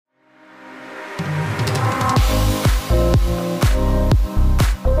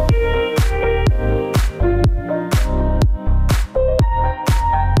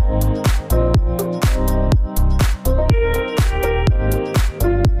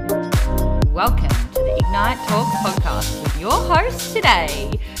welcome to the Ignite Talk podcast with your host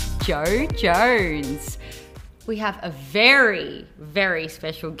today, Jo Jones. We have a very, very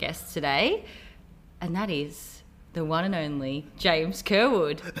special guest today, and that is the one and only James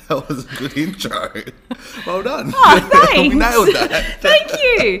Kerwood. That was a good intro. Well done. Oh, thanks. We nailed that. Thank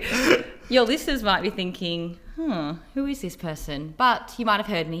you. Your listeners might be thinking, who is this person? But you might have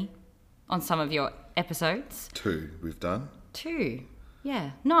heard me on some of your episodes. 2 we've done. 2.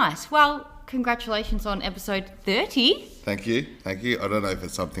 Yeah, nice. Well, congratulations on episode 30. Thank you. Thank you. I don't know if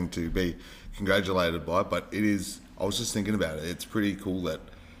it's something to be congratulated by, but it is. I was just thinking about it. It's pretty cool that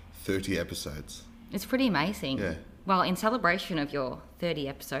 30 episodes. It's pretty amazing. Yeah. Well, in celebration of your 30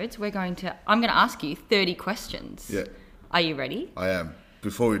 episodes, I'm going to ask you 30 questions. Yeah. Are you ready? I am.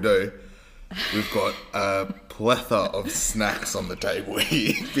 Before we do, we've got a plethora of snacks on the table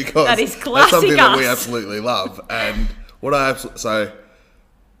here because That is that's classic something that we us. absolutely love. And what I absolutely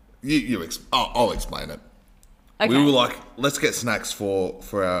I'll explain it. Okay. We were like, let's get snacks for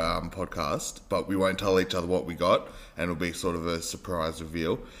our podcast, but we won't tell each other what we got, and it'll be sort of a surprise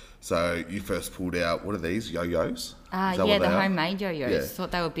reveal. So you first pulled out, what are these, yo-yos? Is that Yeah, what the they are? homemade yo-yos. Yeah. Thought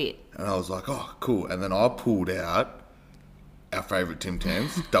they were a bit. And I was like, oh, cool. And then I pulled out our favourite Tim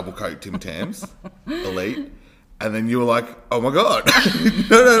Tams, double Coke Tim Tams, Elite. And then you were like, oh my God.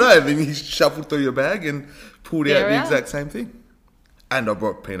 No. Then you shuffled through your bag and pulled out They're the out. exact same thing. And I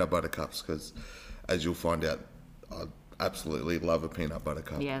brought peanut butter cups because, as you'll find out, I absolutely love a peanut butter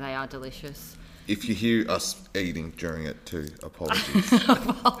cup. Yeah, they are delicious. If you hear us eating during it too, apologies.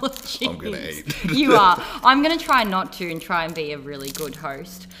 Apologies. I'm going to eat. You are. I'm going to try not to and try and be a really good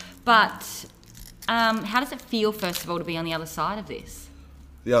host. But how does it feel, first of all, to be on the other side of this?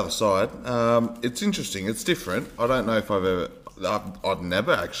 The other side, it's interesting. It's different. I don't know if I've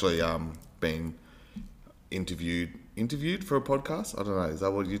never actually been interviewed for a podcast. I don't know. Is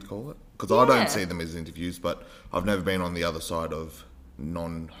that what you'd call it? Because I Yeah. don't see them as interviews, but I've never been on the other side of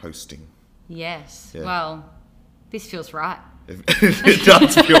non-hosting. Yes. Yeah. Well, this feels right. It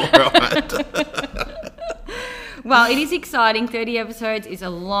does feel right. Well, it is exciting. 30 episodes is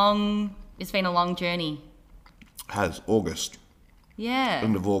it's been a long journey. Has August, Yeah.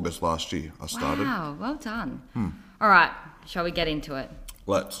 end of August last year, I started. Wow, well done. All right, shall we get into it?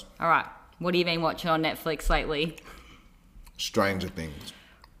 Let's. All right, what have you been watching on Netflix lately? Stranger Things.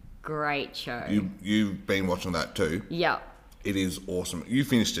 Great show. You've been watching that too. Yep, It is awesome. You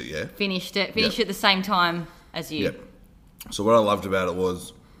finished it, yeah? finished it Yep. at the same time as you. Yep. So what I loved about it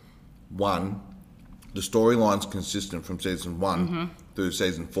was, one, the storyline's consistent from season 1 through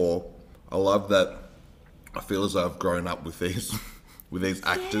season 4. I love that. I feel as though I've grown up with these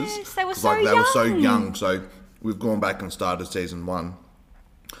actors. Yes, they were 'Cause, so they were so young. young. So we've gone back and started season 1,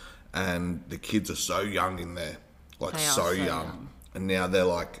 and the kids are so young in there, like They are so so young. young. And now they're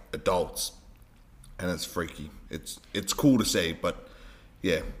like adults, and it's freaky. It's cool to see, but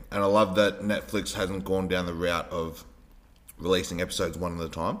yeah. And I love that Netflix hasn't gone down the route of releasing episodes one at a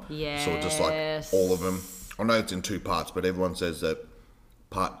time. So just like Yes. all of them. I know it's in 2 parts, but everyone says that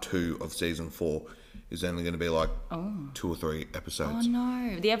part 2 of season 4 is only going to be like 2 or 3 Oh episodes.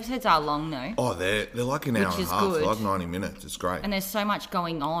 no, the episodes are long though, Oh, they're like an hour Which and a is half. good. They're like 90 minutes. It's great. and there's so much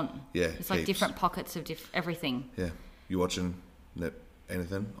going on. Yeah, it's like heaps. different pockets of everything. Yeah. You watching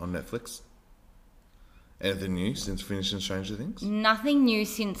anything on Netflix? Anything new since finishing Stranger Things? Nothing new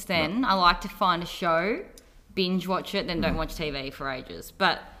since then. I like to find a show, binge watch it, then Mm. don't watch TV for ages.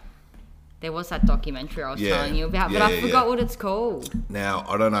 But there was that documentary I was Yeah. telling you about, but Yeah, I yeah, forgot yeah. what it's called. Now,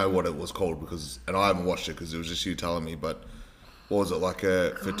 I don't know what it was called and I haven't watched it because it was just you telling me, but what was it, like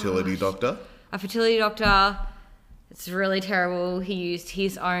a fertility doctor? A fertility doctor. It's really terrible. He used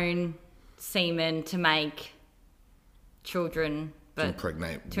his own semen to make children, To but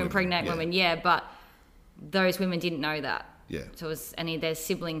impregnate women. Yeah, but those women didn't know that. Yeah. So it was, and there's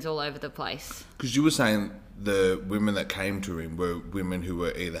siblings all over the place. Because you were saying the women that came to him were women who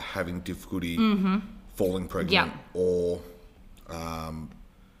were either having difficulty falling pregnant Yeah. or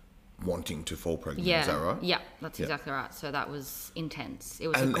wanting to fall pregnant. Yeah. Is that right? Yeah, that's Yeah. exactly right. So that was intense. It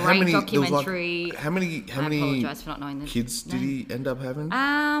was And a great there was, like, documentary. how many I apologise for not knowing this. kids did he end up having?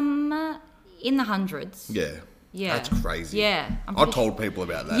 In the hundreds. Yeah. Yeah. That's crazy. Yeah, I'm I pretty told people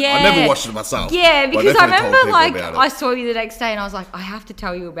about that. Yeah. I never watched it myself. Yeah, but because I definitely told remember people like about it. I saw you the next day and I was like, I have to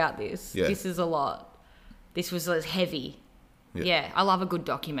tell you about this. Yeah. This is a lot. This was heavy. Yeah. Yeah, I love a good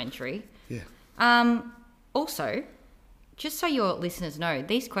documentary. Yeah. Also, just so your listeners know,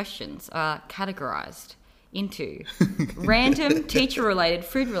 these questions are categorized into? Random, teacher-related,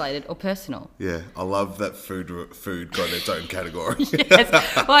 food-related, or personal? Yeah, I love that food got its own category. Yes.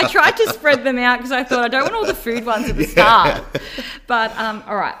 Well, I tried to spread them out because I thought I don't want all the food ones at the start. But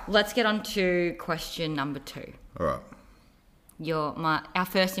all right, let's get on to question number 2. All right. Our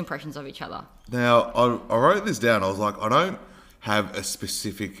first impressions of each other. Now, I wrote this down. I was like, I don't have a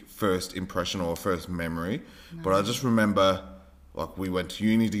specific first impression or first memory, but I just remember, like, we went to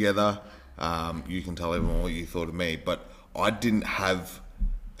uni together. You can tell everyone what you thought of me, but I didn't have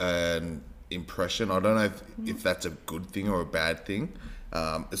an impression. I don't know if that's a good thing or a bad thing.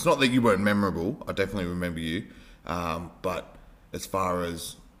 It's not that you weren't memorable. I definitely remember you. But as far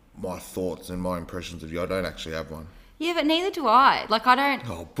as my thoughts and my impressions of you, I don't actually have one. Yeah, but neither do I. Like, I don't...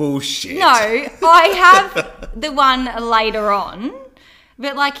 Oh, bullshit. No, I have the one later on.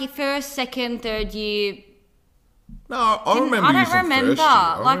 But, like, your first, second, third year... No, I remember you from first year.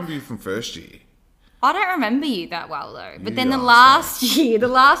 I Like, remember you from first year. I don't remember you that well, though. But then the arsehole.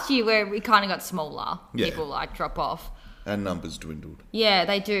 last year where we kind of got smaller, Yeah. people, like, drop off. And numbers dwindled. Yeah,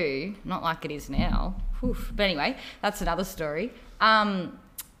 they do. Not like it is now. Oof. But anyway, that's another story. And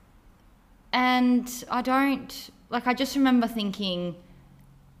I don't... Like, I just remember thinking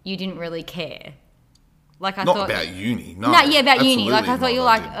you didn't really care. Like, I Not thought... about uni. No, yeah, about uni. Like, I absolutely thought you were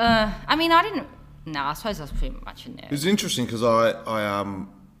not, like, I didn't. I mean, I didn't... No, I suppose I was pretty much a nerd. It was interesting because I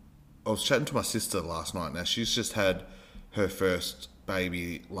was chatting to my sister last night. Now, she's just had her first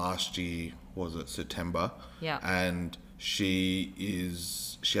baby last year, was it September? Yeah. And she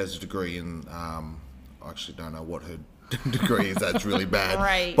has a degree in, I actually don't know what her degree is. That's really bad.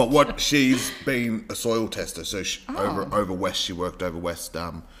 Right. But what she's been a soil tester. So over West, she worked over West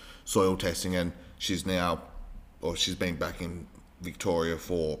soil testing, and she's been back in Victoria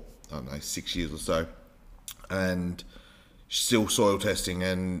for, I don't know, 6 years or so, and still soil testing,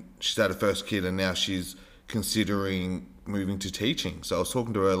 and she's had her first kid, and now she's considering moving to teaching. So I was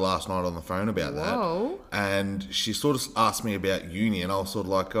talking to her last night on the phone about Whoa. that, and she sort of asked me about uni, and I was sort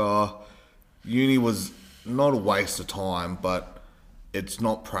of like, uni was not a waste of time, but it's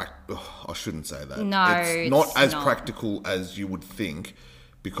not I shouldn't say that. No, it's not as not. practical as you would think,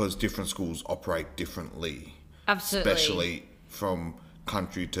 because different schools operate differently. Absolutely. Especially from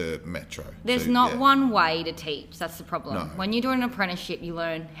country to metro. There's So, not yeah. one way to teach. That's the problem. No. When you're doing an apprenticeship, you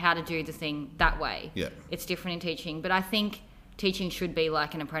learn how to do the thing that way. Yeah. It's different in teaching. But I think teaching should be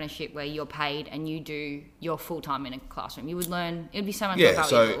like an apprenticeship where you're paid and you do your full-time in a classroom. You would learn... It would be so much more Yeah,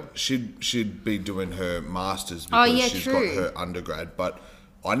 valuable. so she'd be doing her master's because she's true. got her undergrad. But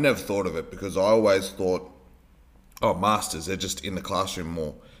I never thought of it because I always thought, masters, they're just in the classroom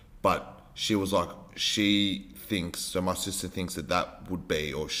more. But she was like, my sister thinks that would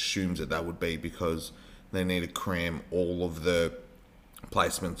be, or assumes that would be, because they need to cram all of the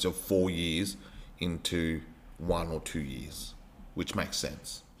placements of 4 years into 1 or 2 years, which makes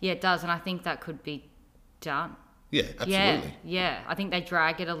sense. Yeah, it does. And I think that could be done. Yeah, absolutely. Yeah. I think they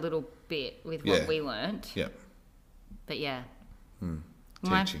drag it a little bit with what we learnt. Yeah. But yeah.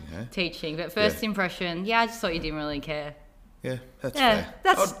 Teaching, eh? Teaching. But first impression, I just thought you didn't really care. Yeah, that's Yeah, fair.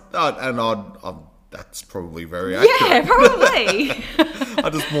 that's- That's probably very accurate. Yeah, probably. I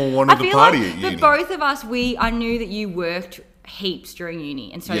just more wanted to party at uni. for both of us, I knew that you worked heaps during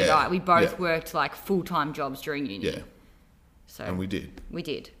uni, and so did I. We both worked like full-time jobs during uni. Yeah, So and we did. We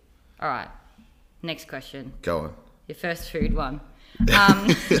did. All right. Next question. Go on. Your first food one.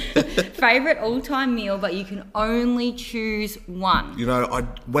 Favorite all-time meal, but you can only choose one. You know,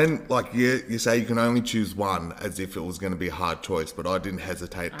 you say you can only choose one as if it was going to be a hard choice, but I didn't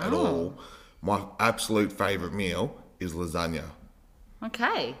hesitate at all. My absolute favourite meal is lasagna.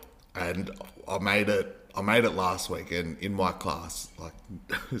 Okay. And I made it last week, and in my class, like,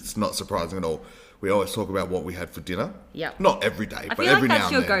 it's not surprising at all. We always talk about what we had for dinner. Yep. Not every day, but feel every like now that's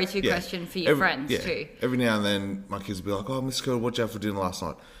and your then. go-to question for your friends too. Every now and then, my kids will be like, "Oh, Miss Curl, what'd you have for dinner last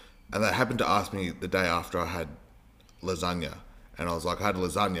night?" And they happened to ask me the day after I had lasagna, and I was like, "I had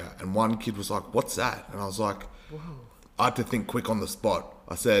lasagna," and one kid was like, "What's that?" And I was like, "Whoa!" I had to think quick on the spot.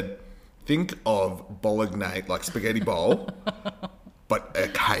 I said, "Think of bolognese, like spaghetti bowl, but a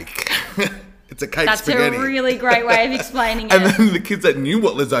cake." It's a cake That's spaghetti. a really great way of explaining it. And then the kids that knew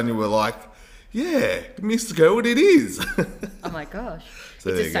what lasagna were like, "Yeah, Mr. Gerwood, it is." Oh my gosh. So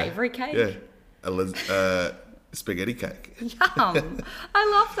it's there a you go. savoury cake. Yeah, a spaghetti cake. Yum. I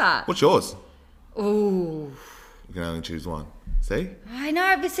love that. What's yours? Ooh. You can only choose one. See? I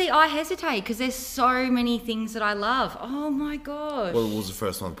know, but see, I hesitate because there's so many things that I love. Oh my gosh. What was the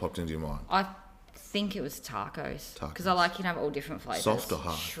first one that popped into your mind? I think it was tacos. Because I like you to have all different flavours. Soft or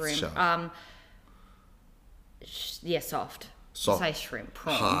hard? Shrimp. Sharp. Yeah, soft. Soft. Say shrimp.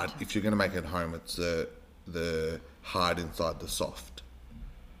 Prawn. Hard. If you're going to make it at home, it's the hard inside the soft.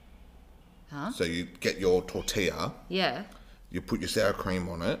 Huh? So you get your tortilla, Yeah. you put your sour cream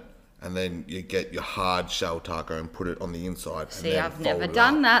on it, and then you get your hard shell taco and put it on the inside. See, I've never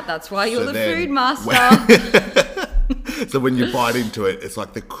done that. That's why you're the then food master. So when you bite into it, it's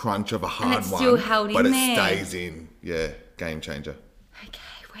like the crunch of a hard it's one, still held but in it there. stays in. Yeah, game changer. Okay,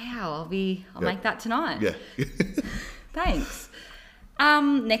 wow. I'll Yep. make that tonight. Yeah. Thanks.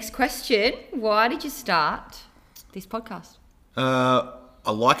 Next question. Why did you start this podcast?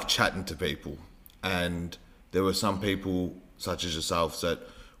 I like chatting to people, and there were some people such as yourselves that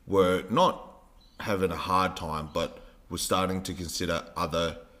were not having a hard time, but were starting to consider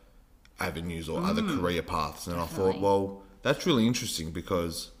other avenues or other career paths. And Definitely. I thought, well, that's really interesting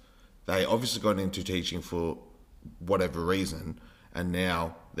because they obviously got into teaching for whatever reason, and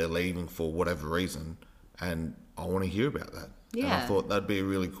now they're leaving for whatever reason, and I want to hear about that. And I Yeah. thought that'd be a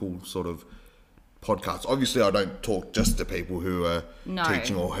really cool sort of podcast. Obviously, I don't talk just to people who are No.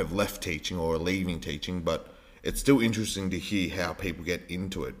 teaching or have left teaching or are leaving teaching, but it's still interesting to hear how people get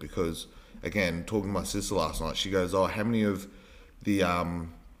into it because, again, talking to my sister last night, she goes, "Oh, how many of the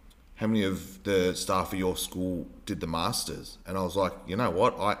staff at your school did the masters?" And I was like, you know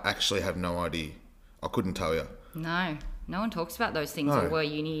what? I actually have no idea. I couldn't tell you. No one talks about those things No. or where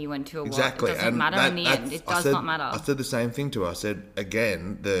uni you went to or Exactly. what. It doesn't matter in the end. It does not matter. I said the same thing to her. I said,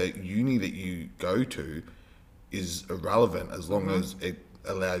 again, the uni that you go to is irrelevant as long as it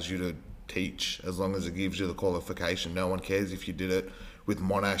allows you to teach, as long as it gives you the qualification. No one cares if you did it with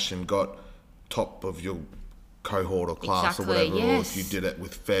Monash and got top of your cohort or class Exactly, or whatever, or yes. if you did it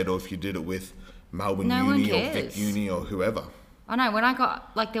with Fed or if you did it with Melbourne No one Uni or Vic cares. Uni or whoever. I know, when I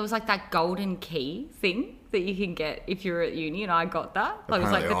got, there was that golden key thing that you can get if you're at uni, and I got that. It was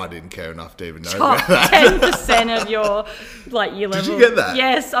Apparently, the I didn't care enough to even know top about that. 10% of your year level. you get that?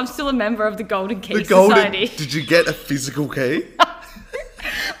 Yes, I'm still a member of the Golden Key The golden. Society. Did you get a physical key?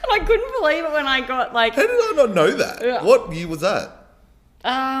 And I couldn't believe it when I got How did I not know that? Yeah. What year was that?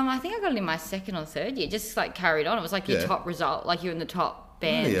 I think I got it in my second or third year. Just carried on. It was your Yeah. top result, you're in the top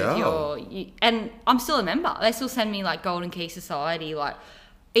band Yeah. of and I'm still a member. They still send me Golden Key Society. What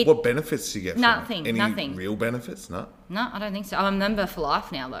benefits do you get from Nothing, it? Any nothing. real benefits? No. No, I don't think so. I'm a member for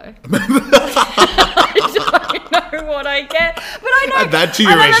life now, though. I don't know what I get, but I know. Add that to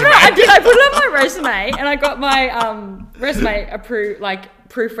your I remember resume. I did. I put it on my resume, and I got my resume approved,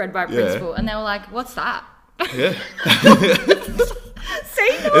 proofread by a principal, and they were like, "What's that?" Yeah.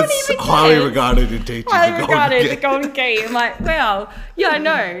 See, no one It's even highly cares. regarded in teaching. Highly the golden regarded, key. the Golden Key. I'm like, well, yeah, I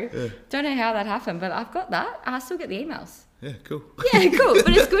know. Don't know how that happened, but I've got that. I still get the emails. Yeah, cool. Yeah, cool. But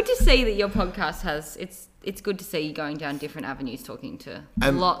it's good to see that your podcast has. It's good to see you going down different avenues, talking to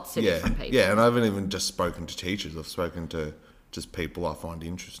lots of different people. Yeah, and I haven't even just spoken to teachers. I've spoken to just people I find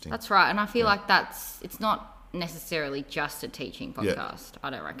interesting. That's right, and I feel like it's not necessarily just a teaching podcast.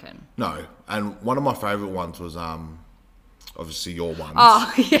 I don't reckon. No, and one of my favourite ones was obviously your ones.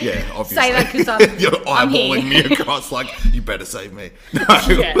 Oh, yeah. Yeah, obviously. Say that 'cause You're I'm eyeballing me here. across you better save me. No.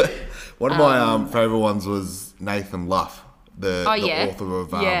 Yeah. One of my favourite ones was Nathan Luff, the yeah. author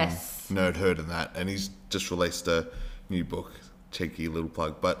of Yes. Nerd Herd and that, and he's just released a new book, cheeky little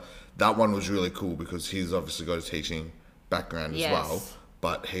plug, but that one was really cool because he's obviously got a teaching background Yes. as well,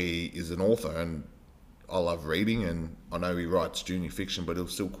 but he is an author and I love reading, and I know he writes junior fiction, but it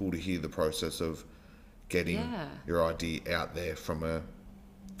was still cool to hear the process of getting Yeah. your idea out there from a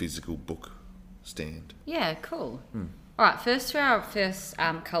physical book stand. Yeah, cool. All right, first for our first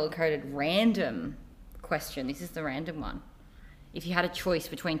color-coded random question. This is the random one. If you had a choice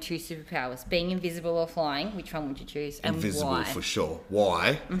between two superpowers, being invisible or flying, which one would you choose and Invisible why? for sure.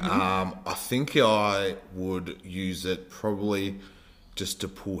 Why? I think I would use it probably just to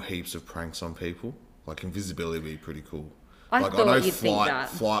pull heaps of pranks on people. Invisibility would be pretty cool. I thought know you'd think that.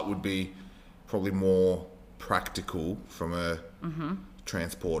 flight would be probably more practical from a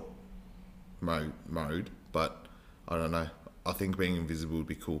transport mode, but I don't know. I think being invisible would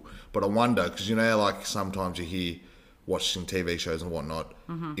be cool. But I wonder, because sometimes you hear watching TV shows and whatnot,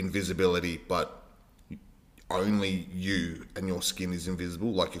 invisibility, but only you and your skin is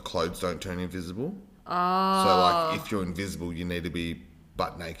invisible, your clothes don't turn invisible. Oh. So if you're invisible, you need to be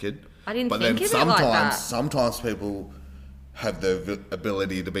butt naked. I didn't but think then of it like that. sometimes people have the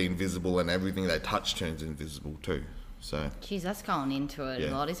ability to be invisible and everything they touch turns invisible too. So Jeez, that's going into it a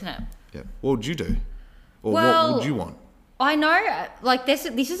Yeah. lot, isn't it? yeah. What would you do? Or Well- what would you want? I know, this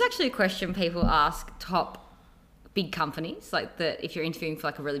is actually a question people ask top big companies, if you're interviewing for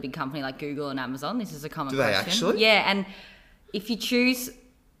a really big company like Google and Amazon, this is a common Do they question. actually? Yeah, and if you choose,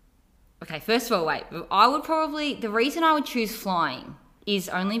 okay, first of all, wait, I would probably, the reason I would choose flying is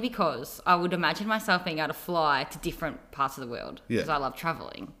only because I would imagine myself being able to fly to different parts of the world Yeah. because I love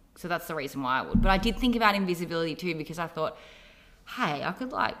traveling. So that's the reason why I would. But I did think about invisibility too because I thought, hey, I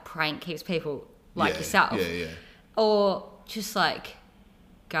could like prank heaps of people like yourself. Yeah. Or just like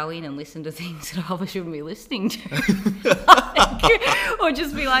go in and listen to things that I probably shouldn't be listening to. Or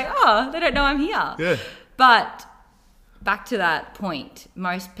just be like, oh, they don't know I'm here. Yeah. But back to that point,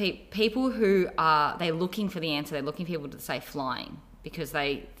 most people who are, they're looking for the answer, they're looking for people to say flying because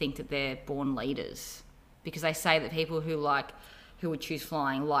they think that they're born leaders. Because they say that people who would choose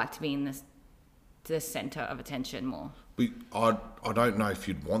flying like to be in the centre of attention more. But I don't know if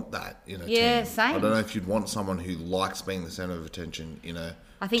you'd want that in a team. Yeah, same. I don't know if you'd want someone who likes being the centre of attention in a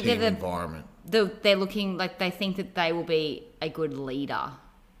team environment. They're looking like they think that they will be a good leader.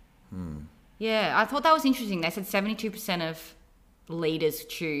 Yeah, I thought that was interesting. They said 72% of leaders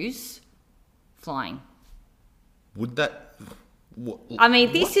choose flying. Would that... I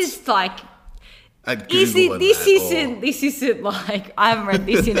mean, this is like... This isn't like... I haven't read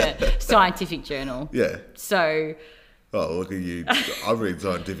this in a scientific journal. Yeah. So... Oh, look at you. I read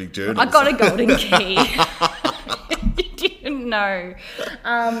scientific journals. I got a golden key. You didn't know.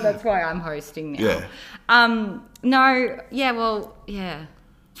 That's why I'm hosting now. Yeah.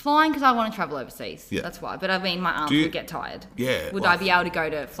 Flying because I want to travel overseas. Yeah. That's why. But I mean, my arms would get tired. Yeah. Would I be able to go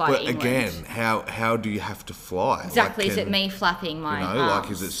to fly to But England? again, how do you have to fly? Exactly. Like, is it me flapping my arms?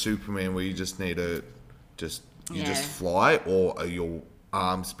 like is it Superman where you just need to just Yeah. fly, or are your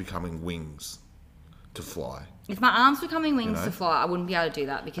arms becoming wings to fly? If my arms were becoming wings to fly, I wouldn't be able to do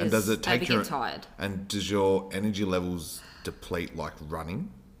that because And does it I'd take get tired. And does your energy levels deplete like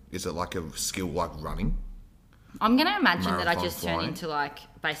running? Is it like a skill like running? I'm going to imagine that I Marathon just turn flying. into like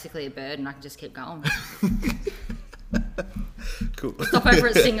basically a bird and I can just keep going. Cool. Stop over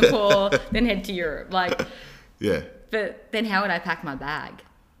at Singapore, then head to Europe. Like, Yeah. but then how would I pack my bag?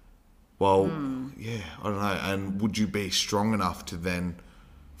 Well, yeah, I don't know. And would you be strong enough to then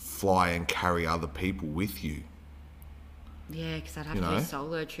fly and carry other people with you? Yeah, because I'd have You to do know? a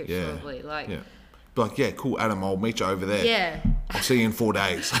solo trip Yeah. probably. Like, Yeah. Be like, yeah, cool, Adam, I'll meet you over there. yeah. I'll see you in 4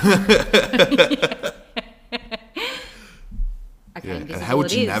 days. Okay, Yeah, and invisibility how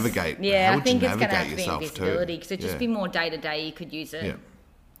would you is- navigate? Yeah, How I would you think it's going to navigate have to be yourself too? invisibility because it'd just Yeah. be more day to day. You could use it. Yeah.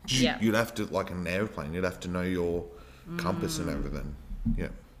 Yeah. You'd have to, like an airplane, you'd have to know your compass Mm. and everything. Yeah.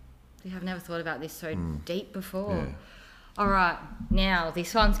 Yeah, I've never thought about this so deep before. Hmm. Yeah. All right, now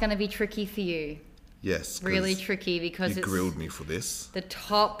this one's going to be tricky for you. Yes. 'cause Really tricky because you it's grilled me for this.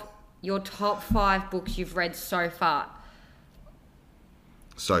 your top 5 books you've read so far.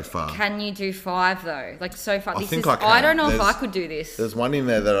 So far. Can you do 5 though? Like so far, I this think is. I can. I don't know if I There's- could do this. There's one in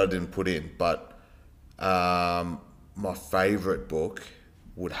there that I didn't put in, but my favourite book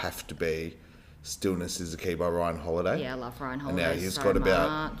would have to be Stillness is the Key by Ryan Holiday. Yeah, I love Ryan And Holiday now he's so got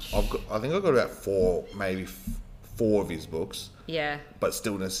about, much. I think I've got about 4, maybe 4 of his books. Yeah, But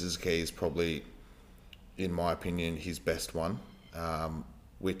Stillness is the Key is probably, in my opinion, his best one.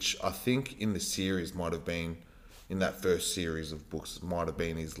 Which I think in the series might have been, in that first series of books, might have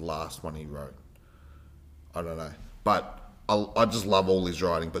been his last one he wrote. I don't know. But I just love all his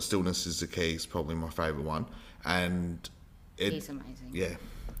writing, but Stillness is the Key is probably my favourite one. And he's amazing. yeah,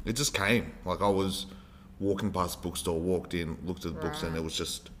 it just came. Like I was walking past the bookstore, walked in, looked at the books, and it was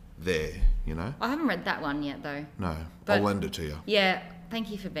just there, you know? I haven't read that one yet though. No, But- I'll lend it to you. Yeah, thank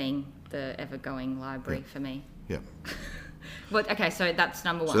you for being the ever-going library for me. Yeah. Okay, so that's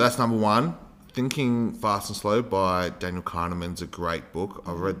number 1. So that's number 1. Thinking Fast and Slow by Daniel Kahneman's a great book.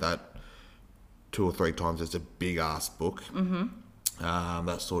 I've read that 2 or 3 times. It's a big-ass book. Mm-hmm.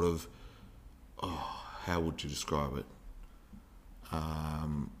 That sort of... how would you describe it?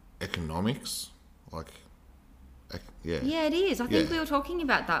 Economics? Like... yeah. Yeah, it is. I think Yeah. we were talking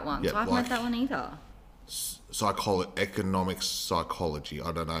about that one. Yeah, So I haven't like- read that one either. Economics psychology.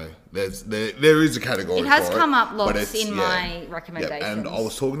 I don't know. There is a category. It has for come up but lots it's- in my recommendations. And I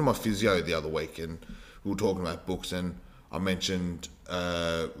was talking to my physio the other week, and we were talking about books, and I mentioned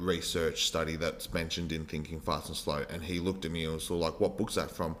a research study that's mentioned in Thinking Fast and Slow, and he looked at me and was sort of like, "What book's that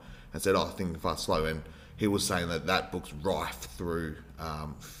from?" And said, "Oh, Thinking Fast and Slow," and he was saying that book's rife through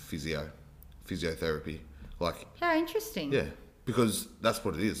physiotherapy, like Yeah, interesting. yeah. Because that's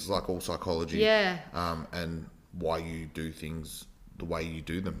what it is. It's like all psychology. Yeah. And why you do things the way you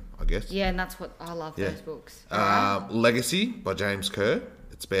do them, I guess. Yeah, and that's what I love Yeah. those books. Legacy by James Kerr.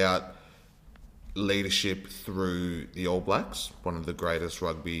 It's about leadership through the All Blacks, one of the greatest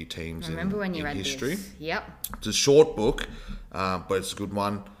rugby teams Remember when you in read history. this? Yep. It's a short book, but it's a good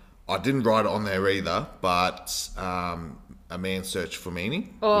one. I didn't write it on there either, but A Man's Search for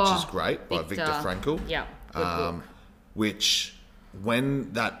Meaning, which is great, by Viktor Frankl. Yeah, good book. Which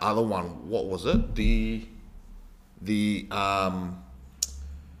when that other one, what was it? The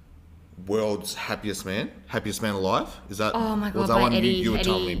world's happiest man alive. Is that? Oh my God, Was that by one Eddie- you were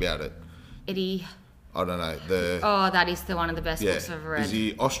telling me Eddie- about it? Eddie. I don't know. Oh, that is one of the best books I've read. Is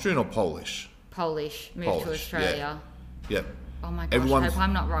he Austrian or Polish? Polish. Moved to Australia. Yep. Oh my gosh, I hope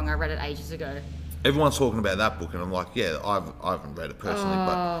I'm not wrong. I read it ages ago. Everyone's talking about that book, and I'm like, yeah, I haven't read it personally,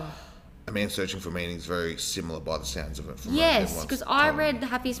 Oh. but A Man's Searching for Meaning is very similar by the sounds of it. From Yes, everyone's because I telling me. read The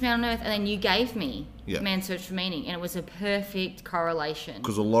Happiest Man on Earth, and then you gave me Yeah. Man's Search for Meaning, and it was a perfect correlation.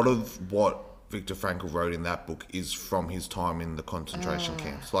 Because a lot of what Viktor Frankl wrote in that book is from his time in the concentration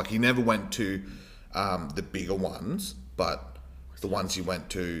camps. Like, he never went to the bigger ones, but the ones he went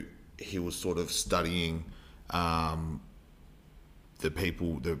to, he was sort of studying the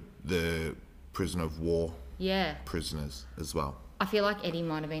people, the prisoner of war Yeah. prisoners as well. I feel like Eddie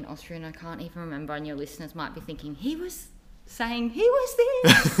might have been Austrian. I can't even remember, and your listeners might be thinking, he was saying he was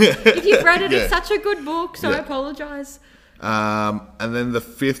this. If you've read it, Yeah. it's such a good book, so I Yeah. apologise. And then the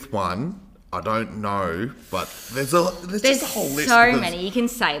fifth one, I don't know, but there's just a whole list. so because many. You can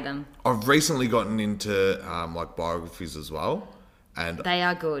say them. I've recently gotten into like biographies as well, and They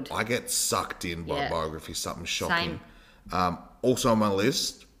are good. I get sucked in by Yeah. biographies, something shocking. Same. Also on my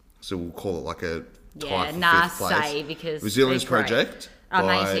list, so we'll call it like a tie Yeah, for nah, fifth place. say, because Resilience they're great. Project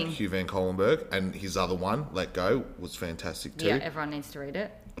Amazing. by Hugh Van Collenberg, and his other one, Let Go, was fantastic too. Yeah, everyone needs to read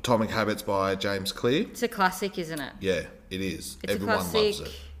it. Atomic Habits by James Clear. It's a classic, isn't it? Yeah, it is. It's a Everyone classic. loves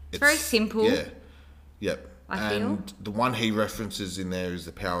it. It's very simple. Yeah. Yep. I feel. And the one he references in there is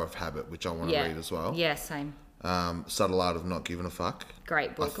The Power of Habit, which I want to Yeah. read as well. Yeah, same. Subtle Art of Not Giving a Fuck.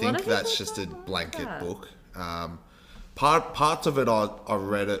 Great book. I A lot think of that's people just a don't like blanket that. book. Parts of it I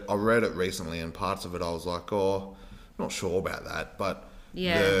read it. I read it recently, and parts of it I was like, oh, not sure about that. But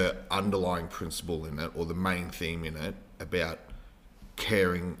Yeah. the underlying principle in it, or the main theme in it, about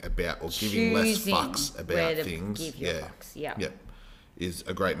caring about or giving less Choosing fucks where about to things, give your fucks, yeah. yep, is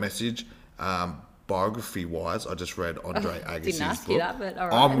a great message. Biography wise, I just read Andre Agassi's Didn't ask book. you that, but all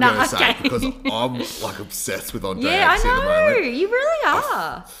right. I'm No, gonna say okay. it because I'm like obsessed with Andre Yeah, Agassi I at the know. moment. You really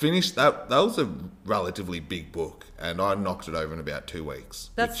are. Finished that. That was a relatively big book, and I knocked it over in about 2 weeks.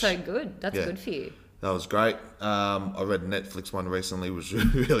 That's which- so good. That's yeah. good for you. That was great. I read a Netflix one recently, was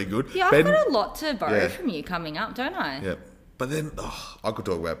really good. Yeah, I've got a lot to borrow Yeah. from you coming up, don't I? Yeah, but then I could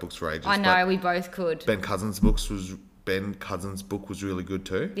talk about books for ages. I know, we both could. but Ben Cousins' book was really good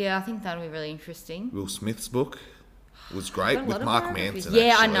too. Yeah, I think that'll be really interesting. Will Smith's book was great Got a lot with of Mark biographies. Manson.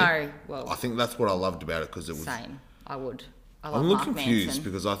 Yeah, I actually. know. Well, I think that's what I loved about it because it was. same. I would. I I'm love a little Mark confused Manson.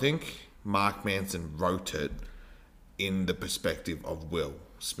 because I think Mark Manson wrote it in the perspective of Will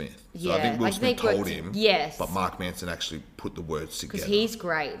Smith. So I Yeah, think Will like Smith they got told to- him, yes. but Mark Manson actually put the words together. Because he's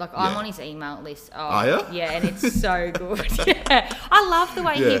great. Like, I'm Yeah. on his email list. Oh, Are ya? Yeah, and it's so good. Yeah. I love the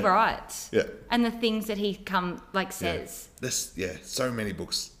way he Yeah. writes. Yeah. And the things that he says. So many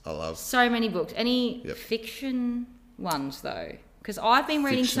books I love. So many books. Any Yep. fiction ones, though? Because I've been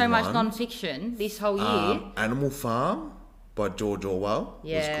reading so Fiction much one. non-fiction this whole year. Animal Farm by George Orwell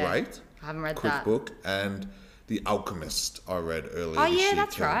Yeah. was great. I haven't read Quick that. book. And The Alchemist I read earlier Oh, this yeah, year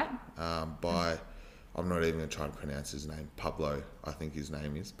that's too. right. By, I'm not even going to try and pronounce his name. Pablo, I think his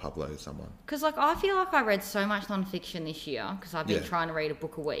name is. Pablo someone. Because, like, I feel like I read so much non-fiction this year because I've been Yeah. trying to read a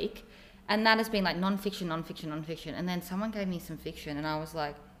book a week. And that has been, like, non-fiction. And then someone gave me some fiction and I was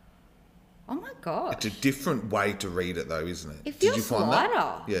like, oh, my God. It's a different way to read it though, isn't it? It Did feels you find lighter.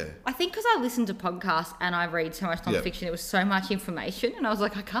 that? Yeah. I think because I listen to podcasts and I read so much non-fiction, it was so much information, and I was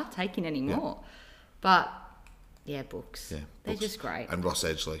like, I can't take in anymore. But yeah, books. Yeah. They're books. just great. And Ross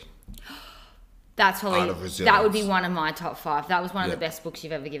Edgley. That's Art probably of Resilience. that would be one of my top 5. That was one of Yeah. the best books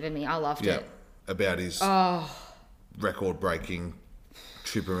you've ever given me. I loved Yeah. it. About his Oh, record-breaking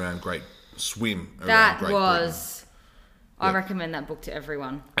trip around swim around that Great was. I Yeah. recommend that book to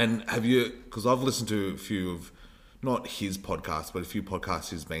everyone. Britain. And have you? Because I've listened to a few of, not his podcasts, but a few podcasts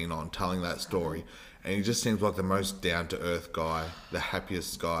he's been on, telling that story, and he just seems like the most down-to-earth guy, the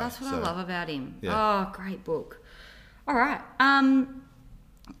happiest guy. That's what I love about him. Yeah. Oh, great book. All right.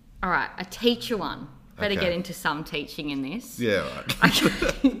 All right. A teacher one. Better Okay. get into some teaching in this. Yeah, right.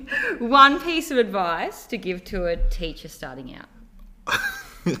 Okay. One piece of advice to give to a teacher starting out.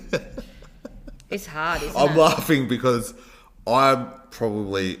 It's hard, isn't I'm it? laughing because I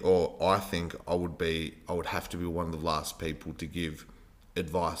think I would have to be one of the last people to give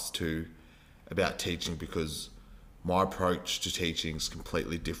advice to about teaching, because my approach to teaching is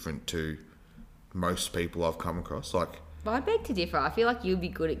completely different to most people I've come across. Like But I beg to differ. I feel like you'd be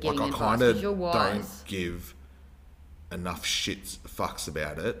good at giving I advice kind of because you're wise. don't give enough fucks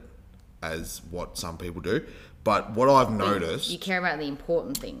about it as what some people do. But what I've noticed... You care about the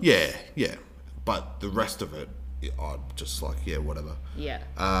important things. Yeah. But the rest of it, I'm just like, yeah, whatever. Yeah.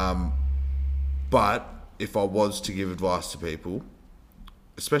 But if I was to give advice to people,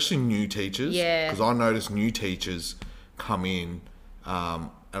 especially new teachers, because I notice new teachers come in, and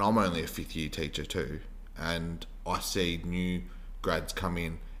I'm only a 5th year teacher too, and I see new grads come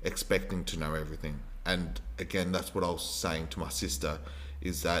in expecting to know everything. And again, that's what I was saying to my sister,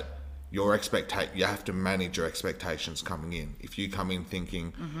 is that you have to manage your expectations coming in. If you come in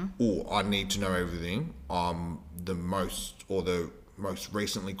thinking, oh, I need to know everything, I'm the most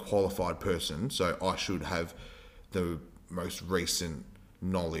recently qualified person, so I should have the most recent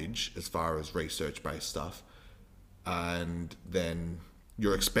knowledge as far as research-based stuff, and then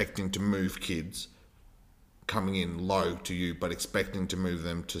you're expecting to move kids coming in low to you, but expecting to move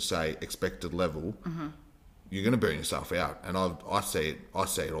them to, say, expected level, you're going to burn yourself out. And I see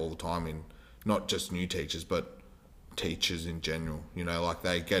it all the time in not just new teachers, but teachers in general. You know, like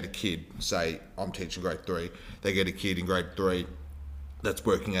they get a kid, say, I'm teaching grade 3, they get a kid in grade 3 that's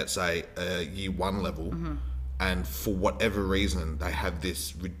working at, say, a year 1 level, and for whatever reason, they have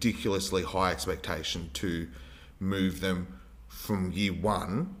this ridiculously high expectation to move them from year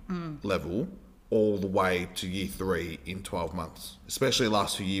 1 level all the way to year 3 in 12 months, especially the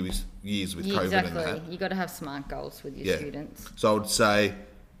last few years with COVID and that. You got to have smart goals with your students. So I would say,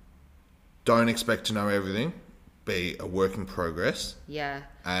 don't expect to know everything. Be a work in progress. Yeah.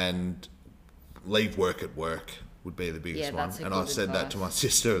 And leave work at work would be the biggest one. And I said that to my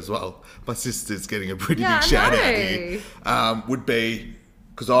sister as well. My sister's getting a pretty big shout out here. Would be,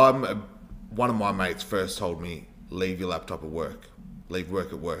 because one of my mates first told me, leave your laptop at work. Leave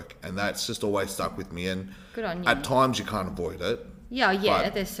work at work, and that's just always stuck with me. And good on you. At times you can't avoid it. Yeah.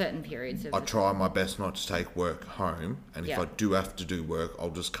 There's certain periods. I try my best not to take work home, and if I do have to do work, I'll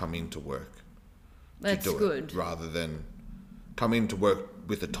just come into work. That's good. Rather than come into work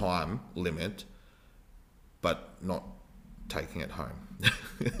with a time limit, but not taking it home.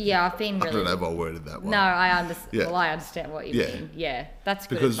 Yeah, I've been really... I don't know if I worded that well. No, I understand. Yeah. Well, I understand what you mean. Yeah, that's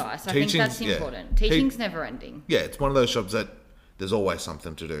good advice. I think that's important. Teaching's never ending. Yeah, it's one of those jobs that there's always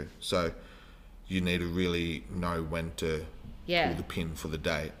something to do. So you need to really know when to pull the pin for the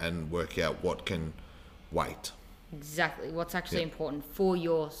day and work out what can wait. Exactly. What's actually important for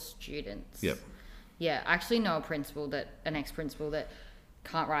your students. Yep. Yeah, I actually know an ex-principal that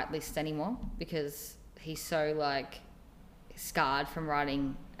can't write lists anymore because he's so scarred from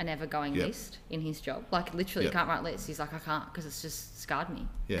writing an ever-going list in his job. Literally can't write lists. He's like, I can't, because it's just scarred me.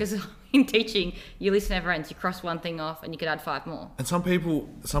 Because in teaching, your list never ends. You cross one thing off and you could add 5 more. And some people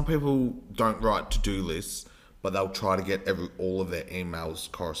don't write to-do lists, but they'll try to get all of their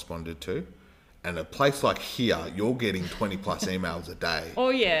emails corresponded to. And a place like here, you're getting 20 plus emails a day. Oh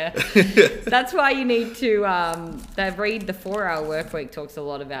yeah. That's why you need to read the 4-Hour Workweek. Talks a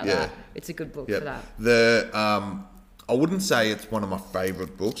lot about that. It's a good book for that. I wouldn't say it's one of my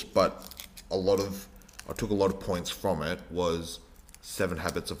favourite books, but I took a lot of points from it. Was 7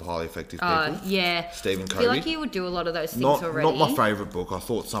 Habits of Highly Effective People. Yeah. Stephen Covey. I feel like you would do a lot of those things already. Not my favourite book. I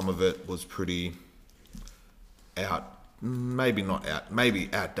thought some of it was pretty maybe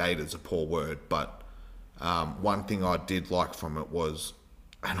outdated is a poor word, but one thing I did like from it was,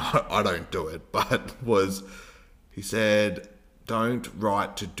 and I don't do it, but was, he said, don't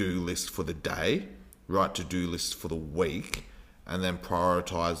write to-do lists for the day, write to-do lists for the week, and then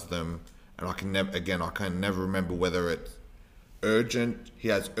prioritise them. And I can never remember whether it's urgent. He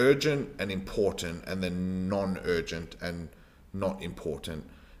has urgent and important, and then non-urgent and not important.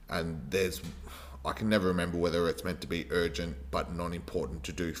 And I can never remember whether it's meant to be urgent but non-important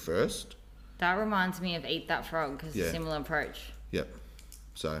to do first. That reminds me of Eat That Frog, because it's a similar approach. Yep.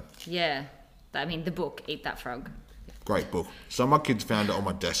 So. Yeah. I mean, the book, Eat That Frog. Great book. Some of my kids found it on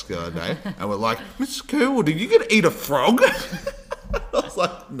my desk the other day and were like, Mrs. Kerwell, did you get to eat a frog? I was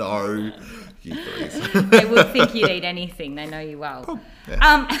like, no, you please. They would think you'd eat anything. They know you well. Oh,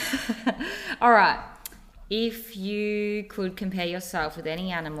 yeah. All right. If you could compare yourself with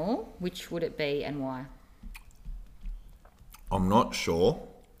any animal, which would it be and why? I'm not sure.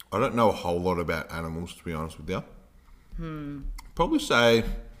 I don't know a whole lot about animals, to be honest with you. Probably say,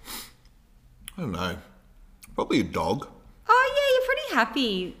 I don't know, probably a dog. Oh, yeah, you're pretty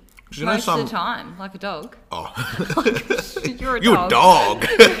happy most of the time, like a dog. Oh. You're a dog. You're a dog.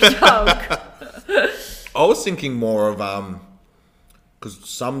 You're a dog. I was thinking more of, because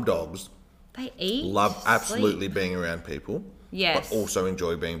some dogs... They eat, love absolutely being around people. Yes. But also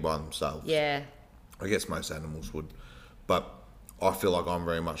enjoy being by themselves. Yeah. I guess most animals would. But I feel like I'm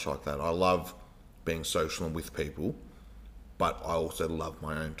very much like that. I love being social and with people. but I also love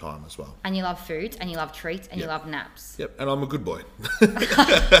my own time as well. And you love foods, and you love treats, and you Yep. love naps. Yep, and I'm a good boy.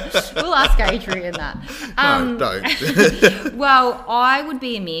 We'll ask Adrian that. No, don't. Well, I would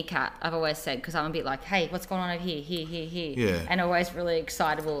be a meerkat, I've always said, because I'm a bit like, hey, what's going on over here, here. Yeah. And always really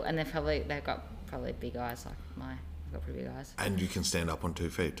excitable, and they've got probably big eyes like mine. I've got pretty big eyes. And you can stand up on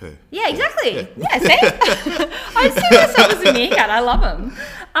 2 feet too. Yeah, exactly. Yeah, see? I see myself as a meerkat. I love them.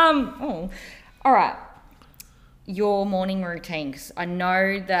 All right. Your morning routine. 'Cause I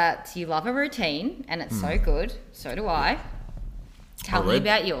know that you love a routine, and it's so good. So do I. Tell me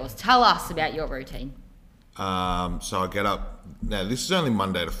about yours. Tell us about your routine. So I get up. Now this is only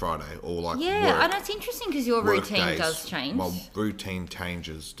Monday to Friday, or like Yeah, work, I know it's interesting because your work routine days. does change. My routine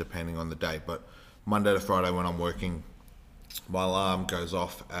changes depending on the day, but Monday to Friday when I'm working, my alarm goes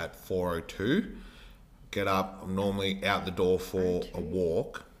off at 4:02. Get up. I'm normally out the door for a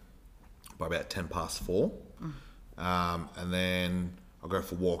walk by about 4:10. And then I'll go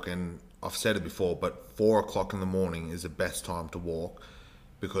for a walk, and I've said it before, but 4 o'clock in the morning is the best time to walk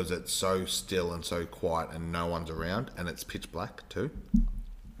because it's so still and so quiet and no one's around, and it's pitch black too.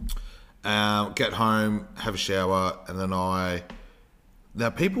 Get home, have a shower, and then now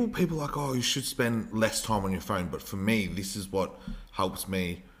people are like, oh, you should spend less time on your phone, but for me, this is what helps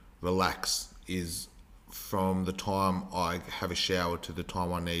me relax, is from the time I have a shower to the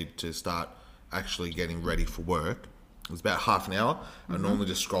time I need to start actually getting ready for work. It's about half an hour. I normally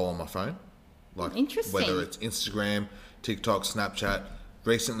just scroll on my phone, like Interesting. whether it's Instagram, TikTok, Snapchat.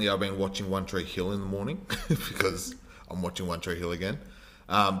 Recently, I've been watching One Tree Hill in the morning because I'm watching One Tree Hill again.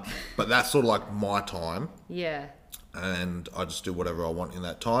 But that's sort of like my time, Yeah. and I just do whatever I want in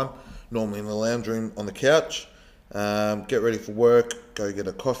that time. Normally in the lounge room on the couch. Get ready for work. Go get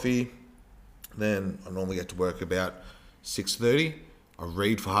a coffee. Then I normally get to work about 6:30. I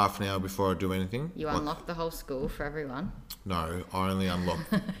read for half an hour before I do anything. You unlock the whole school for everyone. No, I only unlock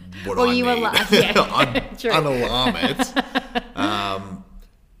what Well, I you need. yeah. True. Unalarm it.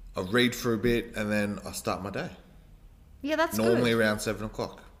 I read for a bit and then I start my day. Yeah, that's Normally good. around 7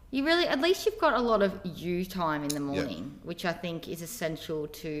 o'clock. You really, at least you've got a lot of you time in the morning, which I think is essential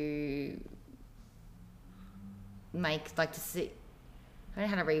to make, like, to sit. I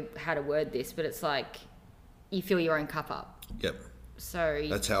don't know how to word this, but it's like you fill your own cup up. Yep. So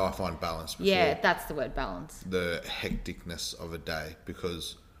That's how I find balance before yeah, that's the word, balance. the hecticness of a day,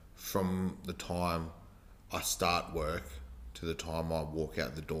 because from the time I start work to the time I walk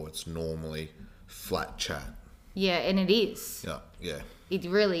out the door, it's normally flat chat. Yeah, and it is. Yeah. It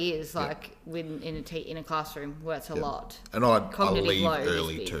really is. Like in a classroom where it's a lot. And I Cognitive leave load is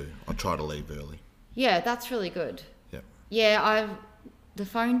early big. too. I try to leave early. Yeah, that's really good. Yeah. Yeah, the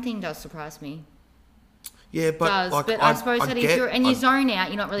phone thing does surprise me. Yeah, but Does, like, but I suppose that is you zone out.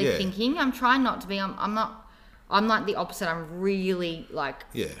 You're not really Yeah. thinking. I'm trying not to be. I'm not. I'm like the opposite. I'm really like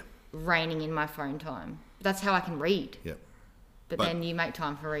Yeah. reining in my phone time. That's how I can read. Yeah. But But then you make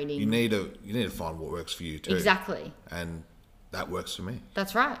time for reading. You need to find what works for you too. Exactly. And that works for me.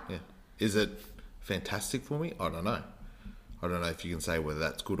 That's right. Yeah. Is it fantastic for me? I don't know. I don't know if you can say whether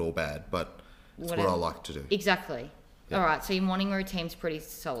that's good or bad, but it's what I like to do. Exactly. Yeah. All right. So your morning routine's pretty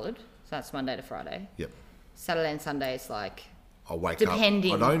solid. So that's Monday to Friday. Yep. Saturday and Sunday is like. I wake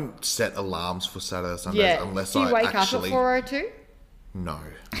Depending. up. I don't set alarms for Saturday or Sundays Yeah. unless Do you I wake actually. up at 4:02? No.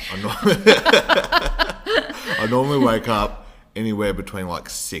 I normally wake up anywhere between like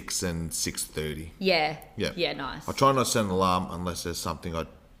 6 and 6:30. Yeah. Yeah. Yeah. Nice. I try not to set an alarm unless there's something I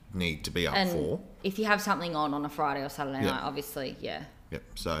need to be up And for. if you have something on a Friday or Saturday Yeah. night, obviously, yeah. Yep.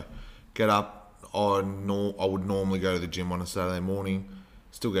 So get up. I would normally go to the gym on a Saturday morning,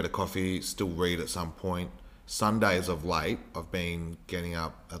 still get a coffee, still read at some point. Sundays of late, I've been getting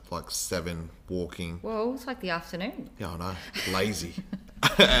up at like 7, walking. Well, it's like the afternoon. Yeah, I know. Lazy.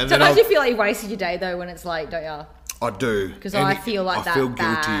 And then Sometimes you feel like you wasted your day though when it's late, don't you? I do. 'Cause And I feel like I feel that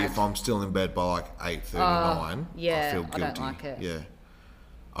guilty bad. if I'm still in bed by like 8:39. yeah, I feel I guilty. don't like it. Yeah.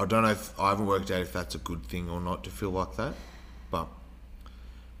 I don't know if I haven't worked out if that's a good thing or not to feel like that, but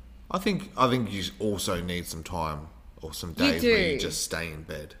I think you also need some time or some days where you do. just stay in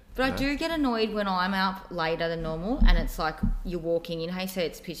bed. But you I know? do get annoyed when I'm up later than normal and it's like you're walking, you know how you say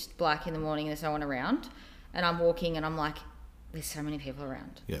it's pitch black in the morning and there's no one around? And I'm walking and I'm like, there's so many people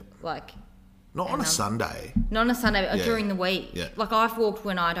around. Yep. Like, Not on a Sunday. not on a Sunday, but Yeah. during the week. Yeah. Like I've walked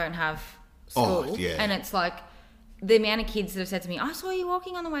when I don't have school. Oh, yeah. And it's like the amount of kids that have said to me, I saw you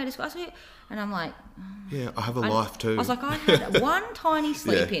walking on the way to school. I saw you. And I'm like, Yeah, I have a life too. I was like, I had one tiny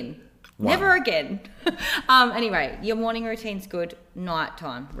sleep Yeah. in. One. Never again. Anyway, your morning routine's good.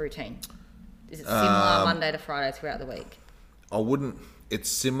 Nighttime routine. Is it similar Monday to Friday throughout the week? I wouldn't.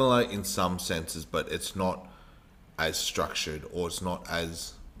 It's similar in some senses, but it's not as structured or it's not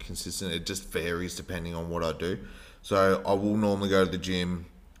as consistent. It just varies depending on what I do. So I will normally go to the gym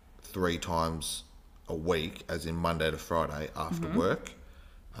 3 times a week, as in Monday to Friday after work.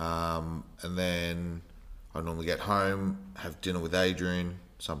 And then I normally get home, have dinner with Adrian,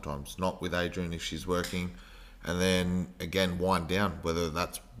 sometimes not with Adrian if she's working, and then again wind down, whether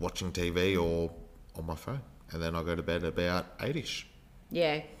that's watching TV or on my phone. And then I go to bed about 8ish.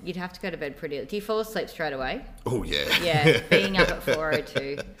 Yeah, you'd have to go to bed pretty early. Do you fall asleep straight away? Oh yeah. Yeah, being up at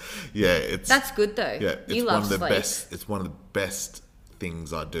 4:02. Yeah, it's That's good though. yeah, you it's love one of the sleep. best. It's one of the best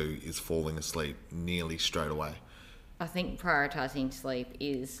things I do is falling asleep nearly straight away. I think prioritizing sleep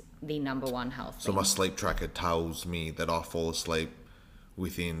is the number one health So thing. my sleep tracker tells me that I fall asleep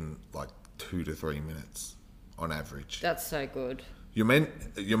within like 2 to 3 minutes on average. That's so good. You're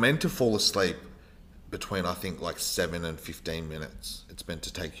meant to fall asleep between, I think, like 7 and 15 minutes. It's meant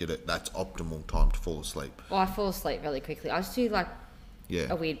to take you to, that's optimal time to fall asleep. Well, I fall asleep really quickly. I just do like Yeah.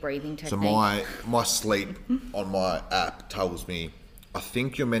 a weird breathing technique. So my sleep on my app tells me, I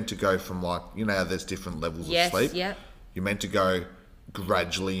think you're meant to go from like, you know how there's different levels Yes, of sleep? yep. You're meant to go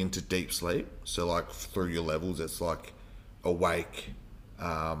gradually into deep sleep. So like through your levels, it's like awake,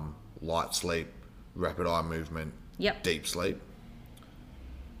 light sleep, rapid eye movement, Yep. deep sleep.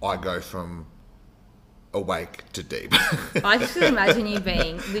 I go from awake to deep. I just imagine you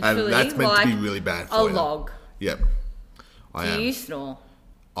being And literally that's meant like to be really bad for a you. log. Yep. I Do am. you snore?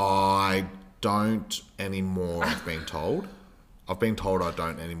 I don't anymore, I've been told. I've been told I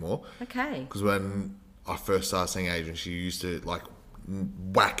don't anymore. Okay. Because when I first started seeing Adrian, she used to like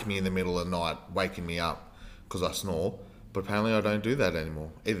whack me in the middle of the night, waking me up because I snore. But apparently I don't do that anymore.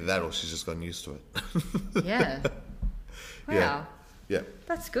 Either that or she's just gotten used to it. Yeah. Wow. Yeah. Yeah.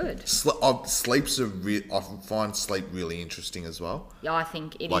 That's good. Sleep's I find sleep really interesting as well. Yeah, I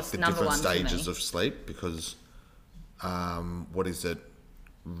think it is Like the number different one stages for me. of sleep because, what is it?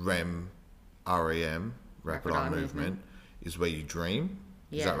 REM, REM, rapid eye movement, is where you dream.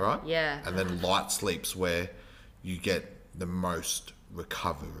 Is Yeah, that right? yeah. And then light sleep's where you get the most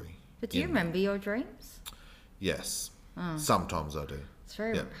recovery. But do you remember your dreams? Yes. Oh. Sometimes I do. It's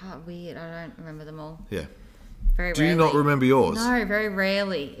very Yeah. weird. I don't remember them all. Yeah. Very Do rarely. you not remember yours? No, very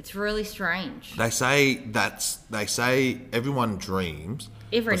rarely. It's really strange. They say everyone dreams,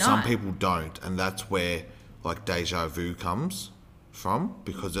 Every but some night. people don't, and that's where like deja vu comes from,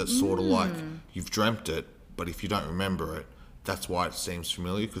 because it's sort of like you've dreamt it, but if you don't remember it, that's why it seems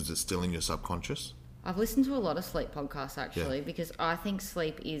familiar, because it's still in your subconscious. I've listened to a lot of sleep podcasts actually because I think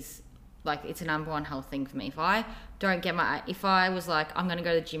sleep is like it's a number one health thing for me. If I don't get if I was like I'm going to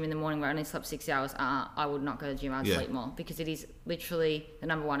go to the gym in the morning where I only slept 6 hours, I would not go to the gym. I'd Yeah. sleep more because it is literally the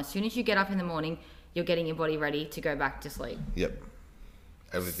number one. As soon as you get up in the morning, you're getting your body ready to go back to sleep. Yep.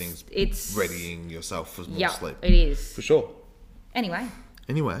 Everything's It's readying yourself for more yeah, sleep. it is. For sure. Anyway,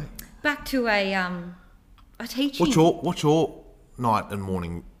 Anyway, back to a teaching. what's your night and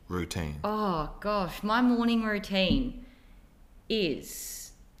morning routine? Oh gosh, my morning routine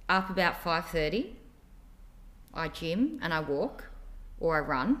is up about 5:30. I gym and I walk, or I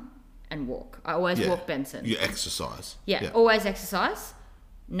run and walk. I always walk Benson. You exercise. Yeah, always exercise.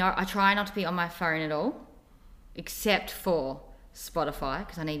 No, I try not to be on my phone at all, except for Spotify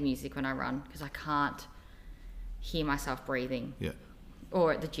because I need music when I run because I can't hear myself breathing. Yeah.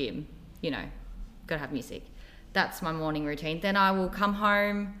 Or at the gym, gotta have music. That's my morning routine. Then I will come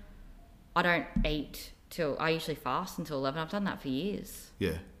home. I don't eat I usually fast until 11. I've done that for years.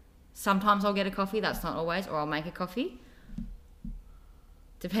 Yeah. Sometimes I'll get a coffee, that's not always, or I'll make a coffee.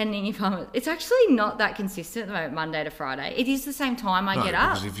 Depending if it's actually not that consistent at the moment, Monday to Friday. It is the same time I get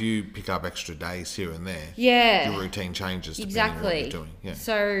up. Because if you pick up extra days here and there, Yeah. your routine changes depending Exactly. on what you're doing. Yeah.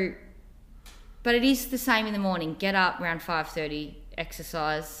 So, but it is the same in the morning. Get up around 5:30,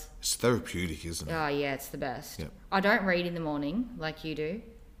 exercise. It's therapeutic, isn't it? Oh yeah, it's the best. Yep. I don't read in the morning like you do.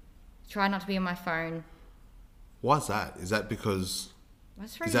 Try not to be on my phone. Why's that? Is that because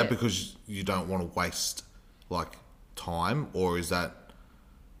Let's read is that it. because you don't want to waste like time, or is that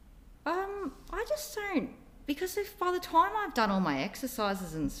I just don't, because if by the time I've done all my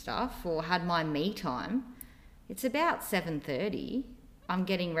exercises and stuff or had my me time, it's about 7:30. I'm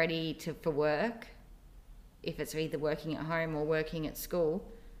getting ready for work. If it's either working at home or working at school,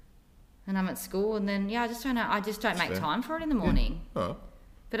 and I'm at school, and then I just don't know. I just don't make fair. time for it in the morning. oh,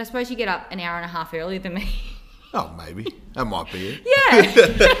 But I suppose you get up an hour and a half earlier than me. oh maybe that might be it.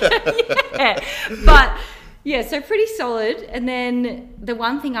 Yeah. But yeah, so pretty solid. And then the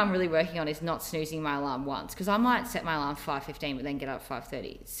one thing I'm really working on is not snoozing my alarm once, because I might set my alarm 5:15 but then get up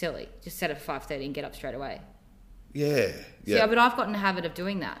 5:30. It's silly. Just set it for 5:30 and get up straight away. Yeah. Yeah, but I've gotten a habit of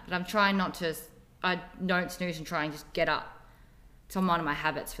doing that. But I'm trying not to I don't snooze and try and just get up. It's on one of my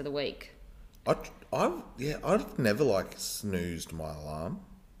habits for the week. I've never like snoozed my alarm.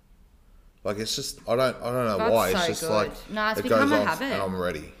 Like it's just I don't know That's why. It's so just good. like No, it's it become goes a off habit. and I'm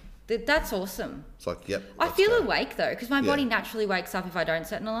ready. That's awesome. It's like yep. I let's feel go. awake though, because my Yeah. body naturally wakes up if I don't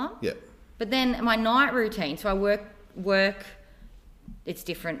set an alarm. Yeah. But then my night routine, so I work. It's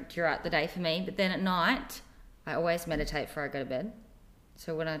different throughout the day for me. But then at night, I always meditate before I go to bed.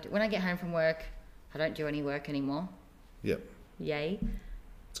 So when I get home from work, I don't do any work anymore. Yep. Yay.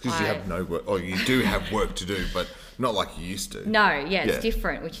 It's because you have no work. Oh, you do have work to do, but not like you used to. No, yeah, it's Yeah.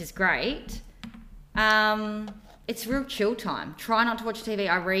 different, which is great. It's real chill time. Try not to watch TV.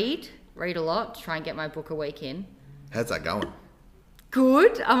 I read a lot to try and get my book a week in. How's that going?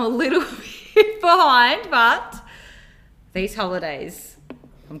 Good. I'm a little bit behind, but these holidays,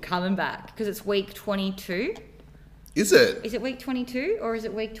 I'm coming back because it's week 22. Is it? Is it week 22 or is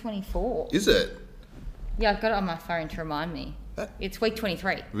it week 24? Is it? Yeah, I've got it on my phone to remind me. That- It's week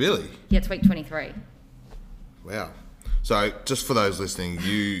 23. Really? Yeah, it's week 23. Wow. So, just for those listening,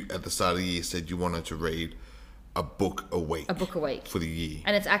 you at the start of the year said you wanted to read a book a week. A book a week. For the year.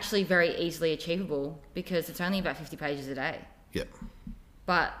 And it's actually very easily achievable because it's only about 50 pages a day. Yep.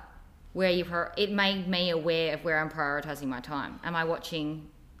 But it made me aware of where I'm prioritizing my time. Am I watching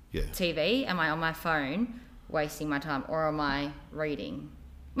Yeah. TV? Am I on my phone wasting my time, or am I reading?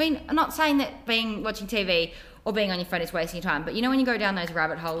 I mean, I'm not saying that watching TV or being on your phone is wasting your time, but you know when you go down those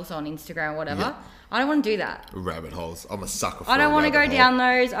rabbit holes on Instagram or whatever, Yeah. I don't want to do that. Rabbit holes. I'm a sucker for I don't a want to go rabbit hole. down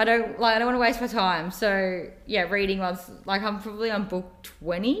those. I don't want to waste my time. So yeah, reading was like I'm probably on book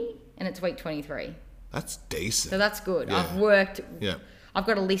 20 and it's week 23. That's decent. So that's good. Yeah. I've worked. Yeah. I've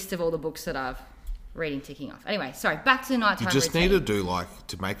got a list of all the books that I've reading ticking off. Anyway, sorry, back to the nighttime You just routine. need to do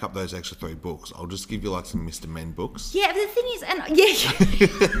to make up those extra 3 books. I'll just give you some Mr. Men books. Yeah, but the thing is, and yeah,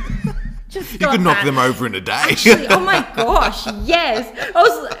 just You stop could knock that. them over in a day. Actually, oh my gosh, yes.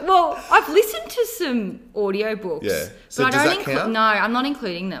 I've listened to some audiobooks. Yeah. So but does I don't that count? No, I'm not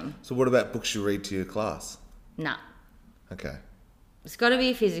including them. So what about books you read to your class? Nah. Okay. It's got to be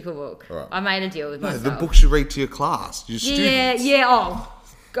a physical book. All right. I made a deal with No, myself. the books you read to your class, your Yeah, students. yeah. Oh,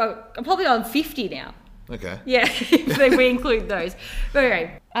 I'm probably on 50 now. Okay. Yeah, if we include those. But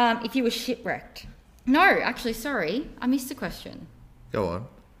anyway, if you were shipwrecked. No, actually, sorry. I missed a question. Go on.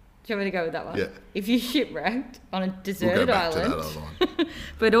 Do you want me to go with that one? Yeah. If you're shipwrecked on a We'll go deserted back to that island, other one.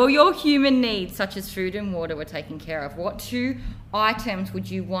 but all your human needs, such as food and water, were taken care of, what 2 items would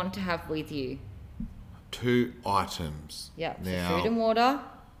you want to have with you? 2 items. Yeah, so Now, food and water,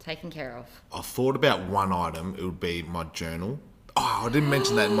 taken care of. I thought about one item. It would be my journal. Oh, I didn't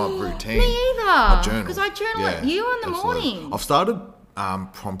mention that in my routine. Me either. My journal. Because I journal at you in the absolutely. morning. I've started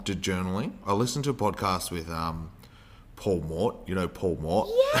prompted journaling. I listened to a podcast with Paul Mort. You know Paul Mort?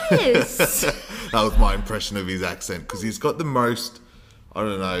 Yes. That was my impression of his accent because he's got the most, I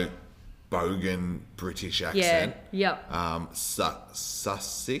don't know, bogan British accent. Yeah. Yep.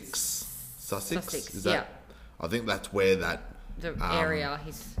 Sussex. Sussex, Is that? yeah. I think that's where that. The area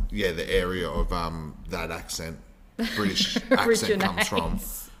he's Yeah, the area of that accent, British accent comes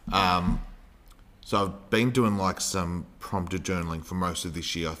from. So I've been doing some prompted journaling for most of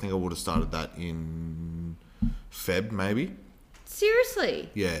this year. I think I would have started that in Feb, maybe. seriously.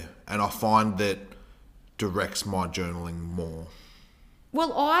 Yeah, and I find that directs my journaling more.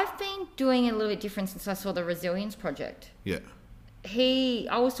 Well, I've been doing it a little bit different since I saw the Resilience Project. Yeah,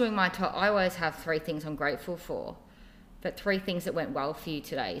 I was doing I always have 3 things I'm grateful for, but 3 things that went well for you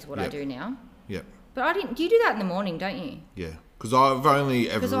today is what I Yep. do now. yeah, But I didn't. You do that in the morning, don't you? yeah. Because I've only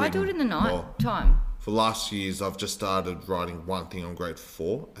ever Because I do it in the night well, time. for last years, I've just started writing one thing I'm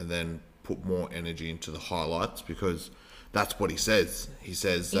grateful for, and then put more energy into the highlights because that's what he says. He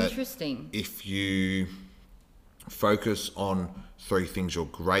says that Interesting. if you focus on 3 things you're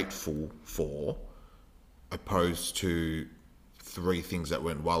grateful for, opposed to 3 things that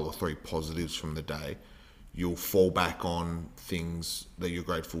went well or 3 positives from the day, you'll fall back on things that you're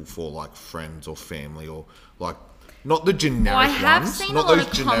grateful for, like friends or family, or not the generic I have ones, seen not a lot those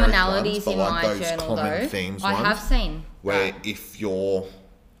of generic commonalities ones, but in like my those journal, common though. themes I ones, have seen where that. if you're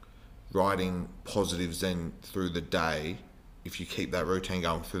writing positives then through the day, if you keep that routine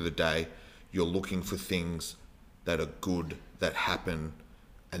going through the day, you're looking for things that are good that happen,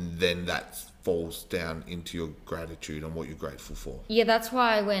 and then that falls down into your gratitude and what you're grateful for. Yeah, that's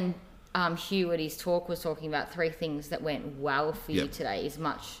why when Hugh at his talk was talking about 3 things that went well for you Yep. today is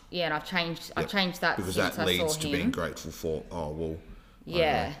much. Yeah, and I've changed Yep. that because since that I saw leads to him. being grateful for. Oh well. I don't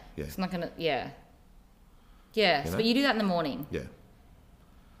Yeah. know. Yeah. It's not gonna. Yeah. Yeah. You know? But you do that in the morning. Yeah.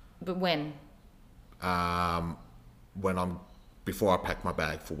 But when? When before I pack my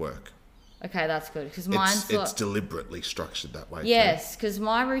bag for work. Okay, that's good because mine's It's deliberately structured that way. yes, because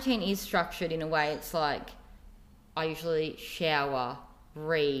my routine is structured in a way. It's like I usually shower,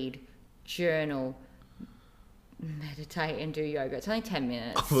 read, journal, meditate, and do yoga. It's only 10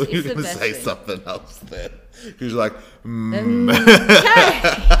 minutes. I thought you It's were the going to best say thing. something else there. Because you're like,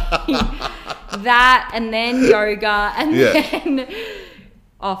 That and then yoga and Yeah. then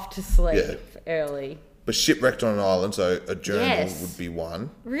off to sleep Yeah. early. but shipwrecked on an island, so a journal Yes. would be one.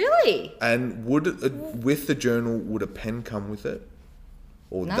 Really? And with the journal, would a pen come with it?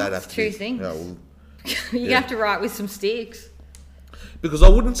 Or would No, that it's have to two be, things. No, well, You Yeah. have to write with some sticks. because I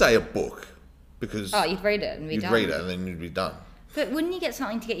wouldn't say a book, because Oh, you'd read it and be you'd done. read it and then you'd be done. But wouldn't you get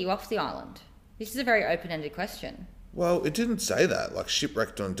something to get you off the island? This is a very open-ended question. Well, it didn't say that, like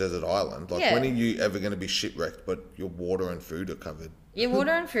shipwrecked on a desert island. Like, Yeah. when are you ever going to be shipwrecked, but your water and food are covered? Your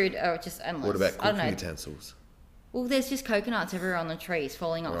water and food are just endless. What about I don't cooking know. utensils? Well, there's just coconuts everywhere on the trees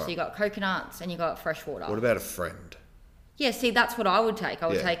falling off. Right. So you got coconuts and you got fresh water. What about a friend? Yeah, see, that's what I would take. I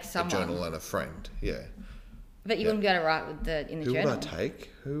would take a someone. journal and a friend, yeah. But you Yeah. wouldn't be able to write in the Who journal. would I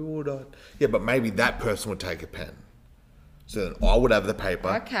take? Who would I... Yeah, but maybe that person would take a pen. So then I would have the paper,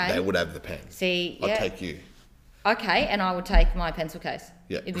 Okay. they would have the pen. See, I'd yeah. take you. Okay, and I would take my pencil case.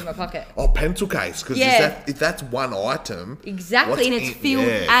 Yeah. It'd be in my pocket. Oh, pencil case, because Yeah. if that's one item... Exactly, what's and it's in- filled,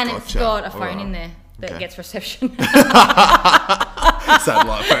 yeah, and it's gotcha. got a phone Alright. in there that Okay. gets reception.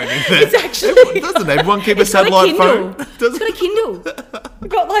 Satellite phone in there. It's actually- Doesn't everyone keep a It's got a satellite Kindle. phone? It's got a Kindle. I've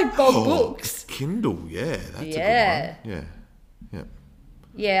got like Bob Oh, books. Kindle, yeah, that's Yeah. a good one. Yeah.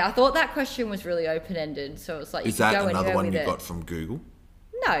 Yeah, I thought that question was really open-ended, so it's like you Is could that go another anywhere one with you it. got from Google?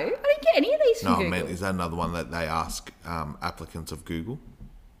 No, I didn't get any of these from No, I Google. meant, is that another one that they ask applicants of Google?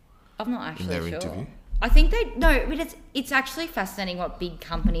 I'm not actually their sure. interview? I think they no, but it's actually fascinating what big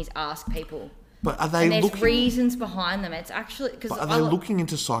companies ask people, But are they and there's looking? reasons behind them. It's actually because But are they looking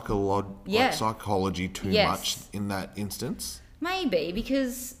into Yeah. psychology too Yes. much in that instance? maybe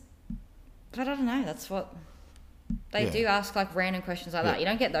because, but I don't know. That's what they Yeah. do ask, like random questions like Yeah. that. You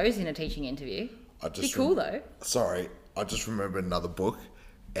don't get those in a teaching interview. I Be just cool though. Sorry, I just remembered another book,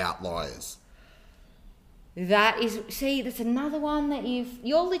 Outliers. That is, see, that's another one that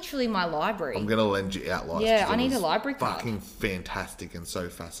you're literally my library. I'm gonna lend you Outliers. Yeah, 'cause I it need a was library card. Fucking fantastic and so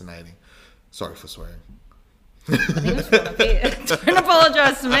fascinating. Sorry for swearing. I think it's one of it. Don't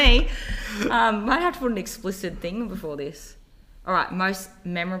apologise to me. Might have to put an explicit thing before this. All right, most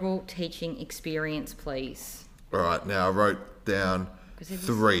memorable teaching experience, please. All right, now I wrote down 'Cause it was-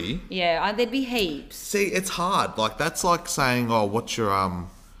 3. Yeah, there'd be heaps. See, it's hard. Like, that's like saying, oh, what's your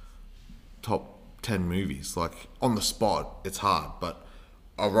top 10 movies? Like, on the spot, it's hard. But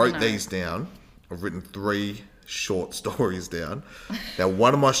I wrote know. these down. I've written 3 short stories down. Now,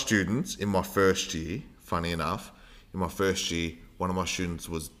 one of my students in my first year, funny enough, in my first year, one of my students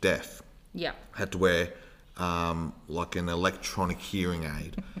was deaf. Yeah. Had to wear like an electronic hearing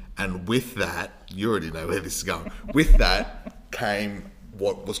aid. And with that, you already know where this is going. With that came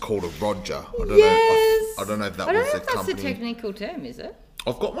what was called a Roger. I don't know. I don't know if that I don't was know the if that's company. the technical term, is it?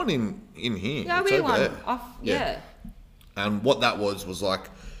 I've got one in here. Yeah, It's we over one. there. Yeah. And what that was like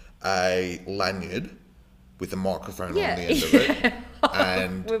a lanyard with a microphone Yeah. on the end of it. Yeah.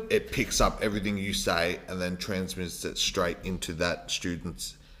 And We've- it picks up everything you say and then transmits it straight into that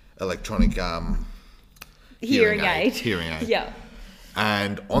student's electronic Hearing aid. Hearing aid. Yeah.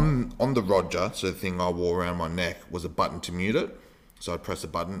 And on the Roger, so the thing I wore around my neck, was a button to mute it. So I'd press a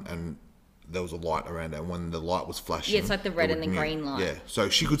button and there was a light around it. And when the light was flashing... Yeah, it's like the red it and would the mute. green light. Yeah, so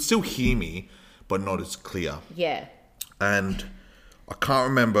she could still hear me, but not as clear. Yeah. And I can't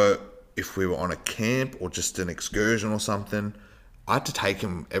remember if we were on a camp or just an excursion or something. I had to take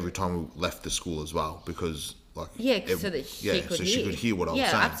him every time we left the school as well because... like Yeah, so that she could hear. she could hear what I was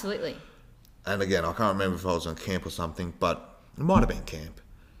yeah, saying. absolutely. And again, I can't remember if I was on camp or something, but it might have been camp.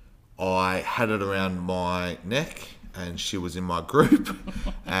 I had it around my neck and she was in my group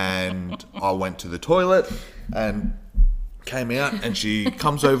and I went to the toilet and came out and she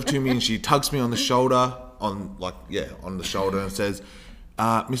comes over to me and she tugs me on the shoulder, on the shoulder and says,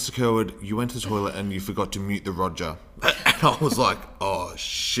 Mr. Kerwood, you went to the toilet and you forgot to mute the Roger. And I was like, oh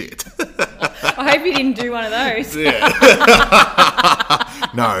shit. I hope you didn't do one of those. Yeah.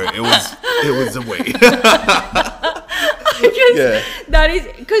 No, it was a wee. Because Yeah. that is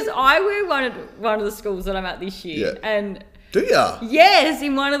because I wear one of the schools that I'm at this year, Yeah. and Do ya? yes,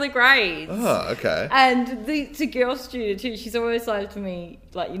 in one of the grades. Oh, okay. And it's a girl student too. She's always like to me,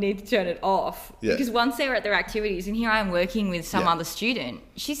 like, you need to turn it off. Yeah. Because once they're at their activities, and here I am working with some Yeah. other student,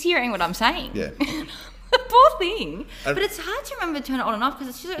 she's hearing what I'm saying. Yeah. Poor thing. And- but it's hard to remember to turn it on and off because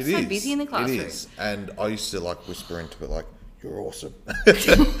it's just It so is. busy in the classroom. It is. And I used to like whisper into it like, you're awesome.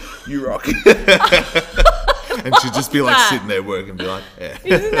 You rock. And she'd just be like sitting there working and be like, yeah.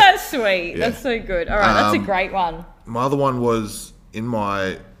 Isn't that sweet? Yeah. That's so good. All right, that's a great one. My other one was in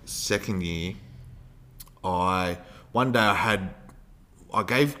my second year. One day I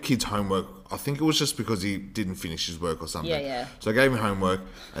gave kids homework. I think it was just because he didn't finish his work or something. Yeah. So I gave him homework,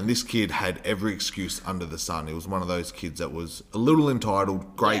 and this kid had every excuse under the sun. He was one of those kids that was a little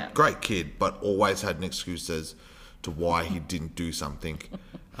entitled, great kid, but always had an excuse as to why he didn't do something.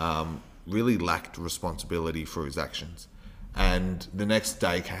 Really lacked responsibility for his actions. And the next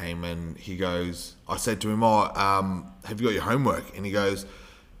day came, and he goes, I said to him, have you got your homework? And he goes,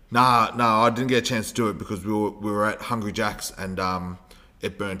 Nah, I didn't get a chance to do it because we were at Hungry Jack's and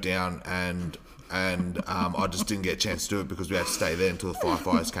it burnt down and I just didn't get a chance to do it because we had to stay there until the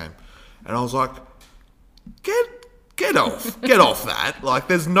firefighters came. And I was like, get off that. Like,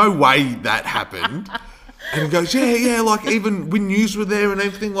 there's no way that happened. And he goes, yeah, like even when news were there and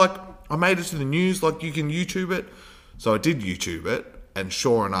everything, like I made it to the news, like you can YouTube it. So I did YouTube it, and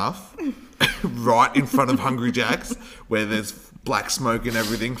sure enough, right in front of Hungry Jack's, where there's black smoke and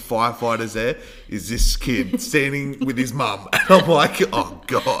everything, firefighters there, is this kid standing with his mum. And I'm like, oh,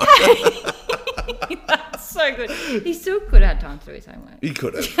 God. That's so good. He still could have had time to do his homework. He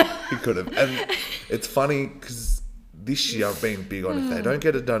could have. And it's funny because this year I've been big on if they don't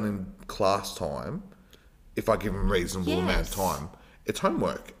get it done in class time, if I give them a reasonable amount of time, it's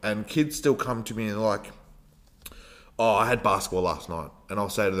homework. And kids still come to me and they're like, I had basketball last night. And I'll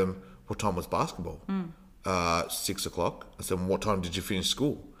say to them, what time was basketball? 6 o'clock. I said, what time did you finish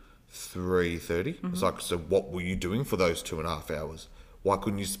school? 3:30. It's like, so what were you doing for those 2.5 hours? Why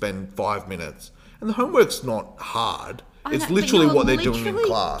couldn't you spend 5 minutes? And the homework's not hard. It's literally what they're doing in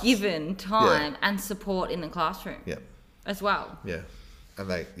class. Given time and support in the classroom. Yeah. As well. Yeah.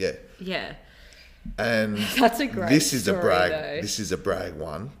 And Yeah. And that's a great this is story, a brag. though. This is a brag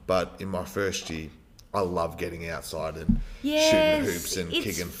one. But in my first year, I love getting outside and shooting hoops and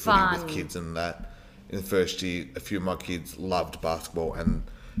kicking footy with kids and that. In the first year, a few of my kids loved basketball, and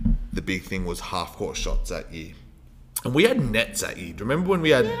the big thing was half-court shots that year. And we had nets that year. Do you remember when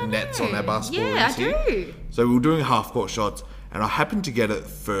we had nets on our basketball rings here? Yeah, I do. So we were doing half-court shots, and I happened to get it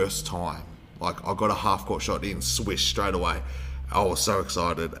first time. Like, I got a half-court shot in, swish, straight away. I was so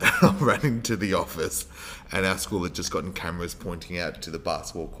excited. I ran into the office, and our school had just gotten cameras pointing out to the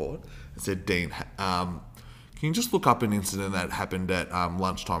basketball court and said, Dean, can you just look up an incident that happened at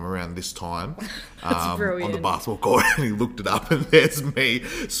lunchtime around this time on the basketball court? And he looked it up, and there's me,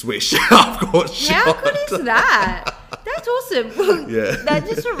 swish, half-court shot. How good is that? That's awesome. Well, Yeah. That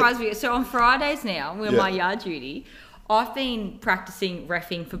just reminds me. So on Fridays now, when my yard duty, I've been practicing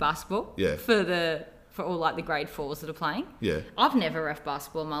reffing for basketball. Yeah. For all like the grade 4s that are playing. Yeah. I've never ref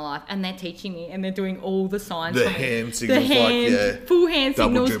basketball in my life, and they're teaching me, and they're doing all the signs. The for me. hand signals, full hand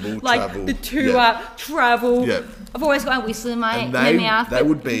double signals, dribble, like travel. the 2-up, travel. Yeah. I've always got a whistle in my And mouth. they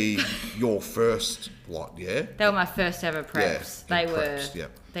would be your first lot, yeah? They were my first ever preps. Yeah, They were. preps, yeah.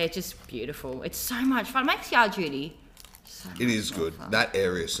 They're just beautiful. It's so much fun. It makes yard duty. It is good. That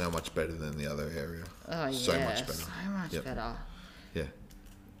area is so much better than the other area. Oh, yeah. So much better. So much better. Yeah.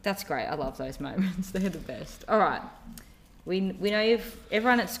 That's great. I love those moments. They're the best. All right. We know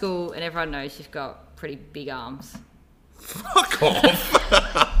everyone at school and everyone knows you've got pretty big arms. Fuck off.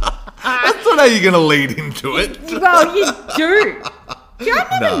 That's not how you're going to lead into it. Well, you do.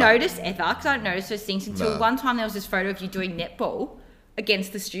 I've never noticed ever, because I don't notice those things until one time there was this photo of you doing netball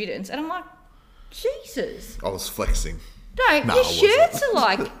against the students, and I'm like, Jesus. I was flexing. No, your shirts are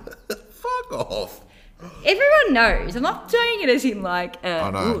like... Fuck off. Everyone knows. I'm not doing it as in like, I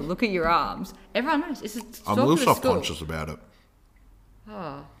know. ooh, look at your arms. Everyone knows. I'm a little self-conscious about it.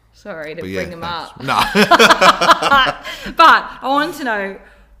 Oh, sorry to But bring them thanks. up. No. But I wanted to know,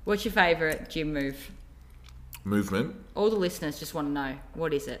 what's your favourite gym move? Movement. All the listeners just want to know,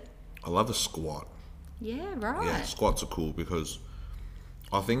 what is it? I love a squat. Yeah, right. Yeah, squats are cool because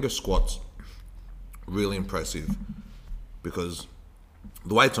I think a squat's really impressive because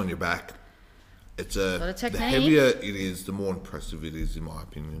the weight's on your back. It's lot of technique. The heavier it is, the more impressive it is, in my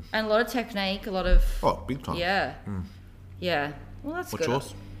opinion. And a lot of technique, a lot of... Oh, big time. Yeah. Yeah. Well, that's What's good.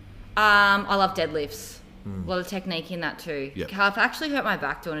 yours? I love deadlifts. A lot of technique in that too. Yep. I've actually hurt my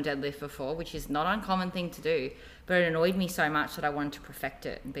back doing a deadlift before, which is not an uncommon thing to do, but it annoyed me so much that I wanted to perfect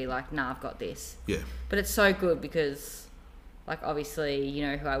it and be like, nah, I've got this. Yeah. But it's so good because, like, obviously, you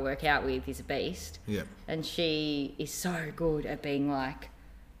know, who I work out with is a beast. Yeah. And she is so good at being like,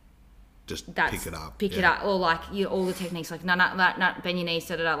 Just that's, pick it up. Pick it up. Or like, all the techniques, like, no, bend your knees,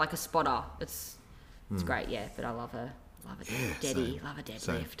 like a spotter. It's great, yeah. But I love a Yeah, deadie, same. love a deadlift.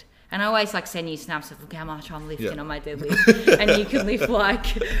 Same. And I always like send you snaps of look how much I'm lifting Yeah. on my deadlift, and you can lift like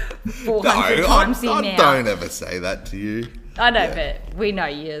 400 times the I amount. don't ever say that to you. I know, Yeah. but we know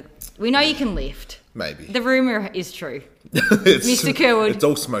you. We know you can lift. Maybe. The rumor is true. It's- Mr. Kerwood It's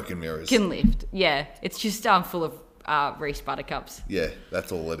all smoke and mirrors. Can lift. Yeah, it's just full of Reese Buttercups. Yeah,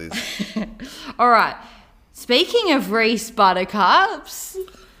 that's all it is. All right. Speaking of Reese Buttercups,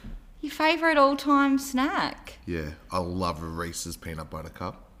 your favourite all-time snack. Yeah, I love a Reese's peanut butter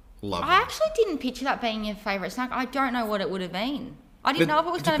cup. Love I it. actually didn't picture that being your favourite snack. I don't know what it would have been. I didn't But know if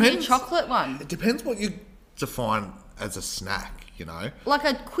it was it going to be a depends. chocolate one. It depends what you define as a snack, you know? Like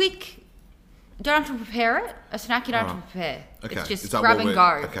a quick... You don't have to prepare it. A snack you don't have to prepare. Okay. It's is just that grab what and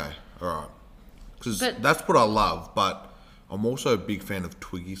we're- go. Okay, alright. Because But- that's what I love, but I'm also a big fan of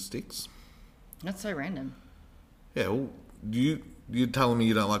Twiggy sticks. That's so random. Yeah, well, you're telling me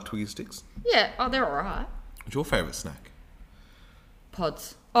you don't like Twiggy sticks? Yeah. Oh, they're all right. What's your favourite snack?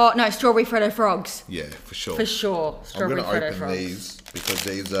 Pods. Oh, no, strawberry Freddo Frogs. Yeah, for sure. For sure. I'm Strawberry going to Freddo open Frogs. these because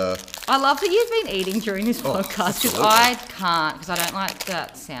these are... I love that you've been eating during this Oh, podcast because absolutely. I can't, because I don't like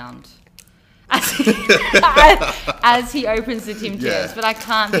that sound. As he opens the Tim Tams, Yeah. but I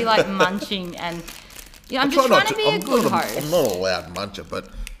can't be like munching and, you know, I'm just try trying not to be a good host. I'm not a loud muncher, but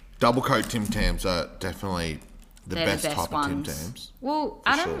double coat Tim Tams are definitely the They're best the best type of Tim ones. Tams. Well, For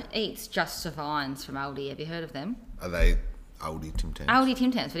Adam sure. eats Just Divines from Aldi. Have you heard of them? Are they Aldi Tim Tams? Aldi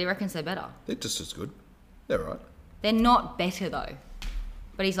Tim Tams, but he reckons they're better. They're just as good. They're right. They're not better though.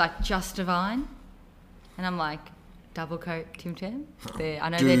 But he's like, Just Divine? And I'm like, double coat Tim Tam? I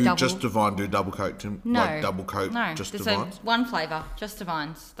know they're Do double. Just Divine do double coat Tim? No. Like double coat No. Just There's Divines? one flavour, Just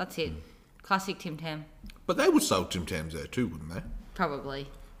Divines. That's it. Classic Tim Tam. But they would sell Tim Tams there too, wouldn't they? Probably.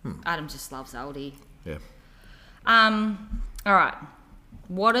 Adam just loves Aldi. Yeah. All right.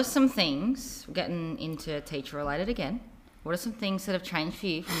 What are some things, we're getting into teacher related again, what are some things that have changed for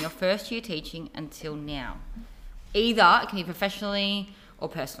you from your first year teaching until now? Either it can be professionally or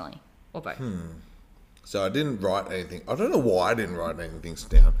personally, or both. So I didn't write anything. I don't know why I didn't write anything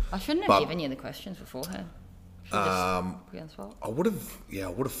down. I shouldn't have But- given you the questions beforehand. Should have just put you on the spot. I would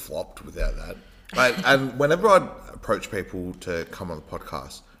have flopped without that. And whenever I'd approach people to come on the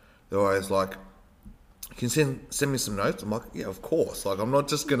podcast, they're always like, "Can you send me some notes?" I'm like, "Yeah, of course." Like, I'm not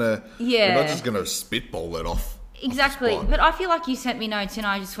just gonna, Yeah. we're not just gonna spitball it off. Exactly. spot. But I feel like you sent me notes and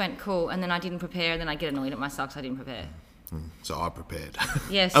I just went, cool, and then I didn't prepare, and then I get annoyed at myself because I didn't prepare. So I prepared.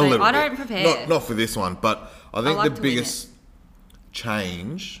 Yeah, A so little I bit. don't prepare. Not for this one, but I think like the to wing biggest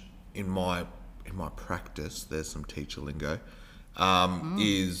change in my practice, there's some teacher lingo,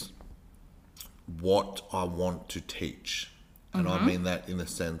 is what I want to teach. And I mean that in the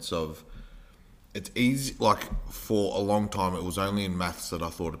sense of it's easy, like for a long time it was only in maths that I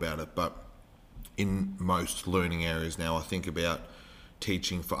thought about it, but in most learning areas now I think about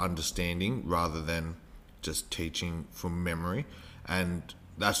teaching for understanding rather than just teaching for memory. And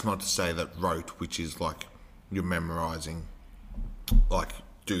that's not to say that rote, which is like you're memorizing, like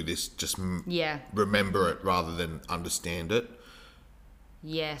do this, just Yeah. remember it rather than understand it.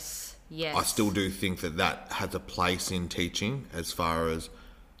 Yes. I still do think that has a place in teaching, as far as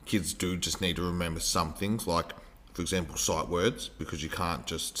kids do just need to remember some things, like, for example, sight words, because you can't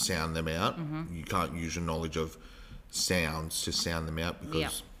just sound them out. You can't use your knowledge of sounds to sound them out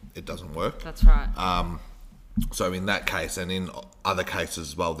because it doesn't work. That's right. So in that case, and in other cases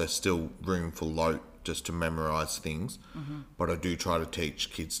as well, there's still room for lote just to memorise things. But I do try to teach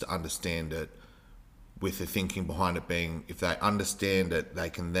kids to understand it, with the thinking behind it being, if they understand it, they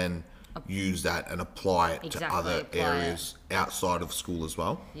can then use that and apply it to other Apply areas outside of school as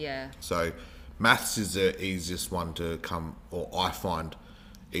well. Yeah. So maths is the easiest one to come, or I find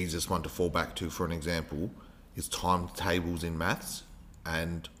easiest one to fall back to, for an example, is timetables in maths.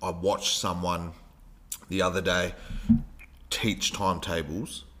 And I watched someone the other day teach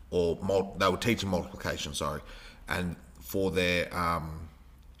timetables, or they were teaching multiplication, and for their,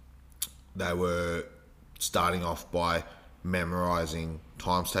 they were starting off by memorizing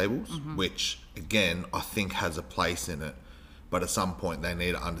times tables, which again I think has a place in it, but at some point they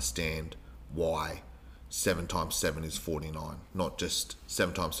need to understand why 7 times 7 is 49, not just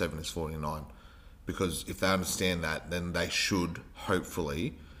 7 times 7 is 49, because if they understand that, then they should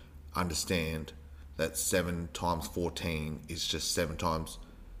hopefully understand that 7 times 14 is just 7 times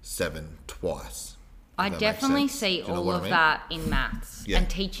 7 twice. I If that makes definitely sense. see Do you know all what I of mean? that in maths. Yeah. And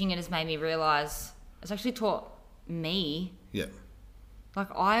teaching it has made me realise, it's actually taught me, Yeah. like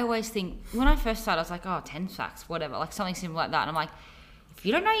I always think, when I first started I was like, oh, tens facts, whatever, like something simple like that. And I'm like, if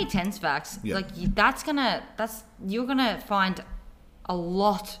you don't know your tens facts, Yeah. like you're gonna find a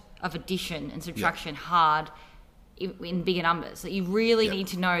lot of addition and subtraction hard in bigger numbers. Like you really Yep. need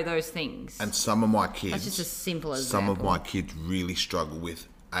to know those things. And some of my kids, That's just as simple as some of my kids really struggle with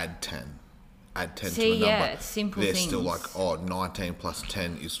add 10. Add 10 See, to a number. yeah, it's simple They're things. still like, 19 plus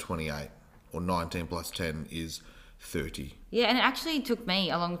 10 is 28. Or 19 plus 10 is 30. Yeah, and it actually took me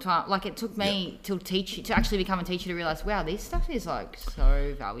a long time. Like it took me to actually become a teacher to realize, wow, this stuff is like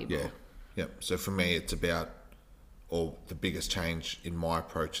so valuable. Yeah. Yep. So for me, it's about, or the biggest change in my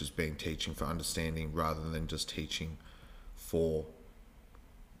approach has been teaching for understanding rather than just teaching for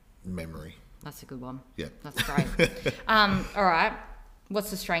memory. That's a good one. Yeah. That's great. All right. What's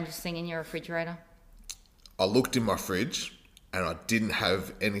the strangest thing in your refrigerator? I looked in my fridge and I didn't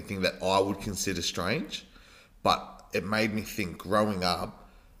have anything that I would consider strange, but it made me think growing up,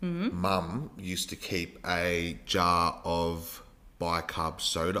 Mum used to keep a jar of bicarb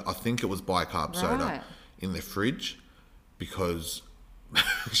soda. I think it was bicarb soda Right. in the fridge because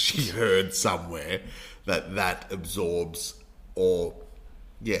she heard somewhere that absorbs, or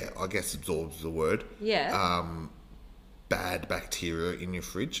I guess absorbs the word, Yeah. bad bacteria in your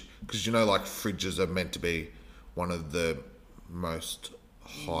fridge. Because like fridges are meant to be one of the most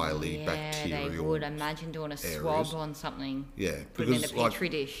highly They bacterial. would imagine doing a swab areas. on something. Yeah, Put it in a because like petri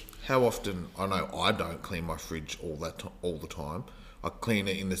dish. how often, I know I don't clean my fridge all the time. I clean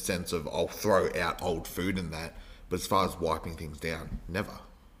it in the sense of I'll throw out old food and that, but as far as wiping things down, never.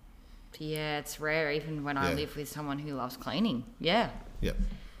 Yeah, it's rare even when I Yeah. live with someone who loves cleaning. Yeah. Yep.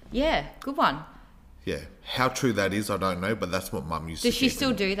 Yeah, good one. Yeah. How true that is, I don't know, but that's what Mum used Does to she keep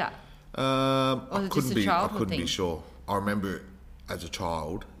still in- do that? Or I is it couldn't just a be. I childhood couldn't be thing? sure. I remember as a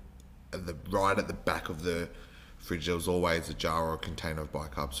child, right at the back of the fridge, there was always a jar or a container of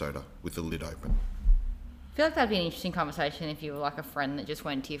bicarb soda with the lid open. I feel like that'd be an interesting conversation if you were like a friend that just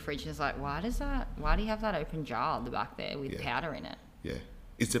went to your fridge and was like, why do you have that open jar at the back there with Yeah. powder in it? Yeah.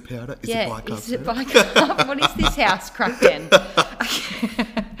 Is it powder? Is it Yeah, bicarb is it soda? bicarb? What is this house cracked in?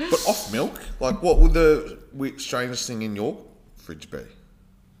 But off milk? Like, what would the strangest thing in your fridge be?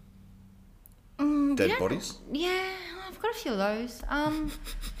 Dead yeah. bodies? Yeah, I've got a few of those.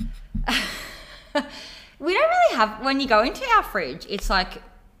 We don't really have, when you go into our fridge, it's like,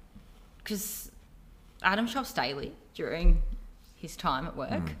 because Adam shops daily during his time at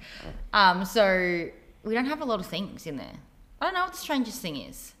work. So we don't have a lot of things in there. I don't know what the strangest thing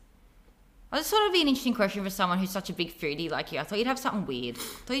is. I just thought it'd be an interesting question for someone who's such a big foodie like you. I thought you'd have something weird. I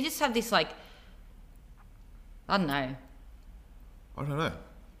thought you just have this like, I don't know. I don't know.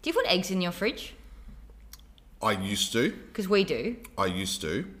 Do you put eggs in your fridge? I used to. Because we do. I used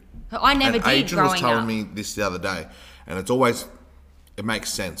to. I never And did Adrian was growing telling up. me this the other day, and it makes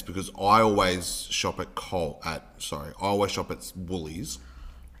sense because I always shop at I always shop at Woolies,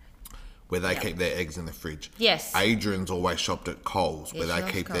 where they keep their eggs in the fridge. Yes. Adrian's always shopped at Coles, where Yeah, they she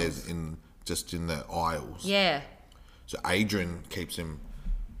loves keep theirs Coles. just in the aisles. Yeah. So Adrian keeps them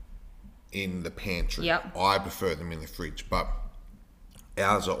in the pantry. Yep. I prefer them in the fridge, but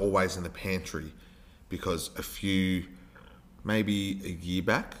ours are always in the pantry because maybe a year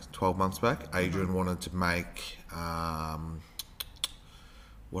back, 12 months back, Adrian wanted to make,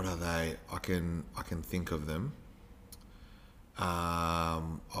 what are they? I can think of them.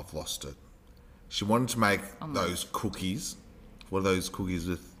 I've lost it. She wanted to make those cookies. What are those cookies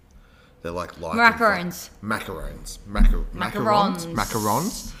with? They're like light. Macarons. Macarons. Macarons.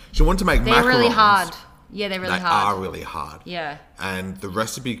 Macarons. She wanted to make They're macarons. really hard. Yeah, they're really They hard. are really hard. Yeah. And the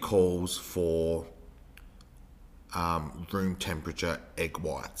recipe calls for room temperature egg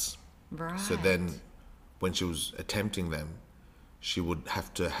whites. Right. So then when she was attempting them, she would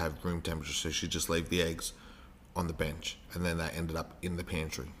have to have room temperature, so she'd just leave the eggs on the bench, and then they ended up in the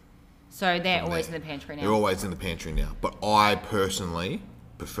pantry. So they're from always there. in the pantry now. They're always in the pantry now, but I personally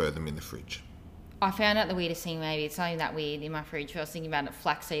prefer them in the fridge. I found out the weirdest thing, maybe it's not even that weird in my fridge. I was thinking about it,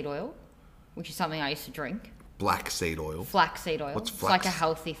 flaxseed oil, which is something I used to drink. Black seed oil. Flaxseed oil. What's It's like a flax?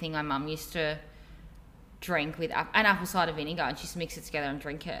 healthy thing my mum used to drink with and apple cider vinegar, and she used to mix it together and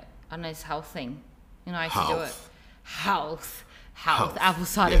drink it. I don't know, it's a health thing. You know, I used to do it. Health. Health. Apple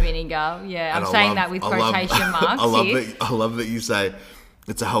cider Yeah. vinegar. Yeah, And I'm I saying love- that with I love- quotation marks here. I love that you say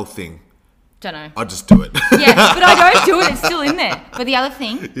it's a health thing. Don't know. I just do it. Yeah, but I don't do it. It's still in there. But the other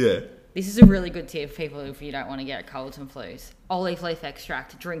thing, Yeah. this is a really good tip for people if you don't want to get colds and flus. Olive leaf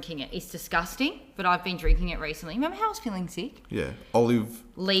extract, drinking it. It's disgusting, but I've been drinking it recently. Remember how I was feeling sick? Yeah. Olive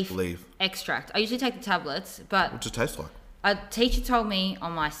Leaf leaf. extract. I usually take the tablets, but What's it taste like? a teacher told me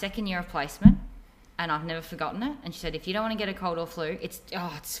on my second year of placement, and I've never forgotten it. And she said, if you don't want to get a cold or flu, it's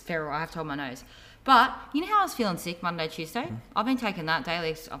feral. I have to hold my nose. But you know how I was feeling sick Monday, Tuesday? I've been taking that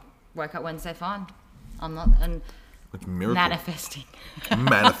daily. I woke up Wednesday fine. I'm not, and It's a miracle. Manifesting.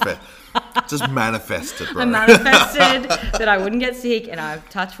 Just manifest it, bro. I manifested that I wouldn't get sick, and I've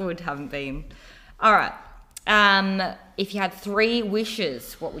touch wood haven't been. All right. If you had 3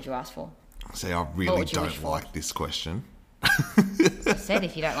 wishes, what would you ask for? See, I really don't like this question. I said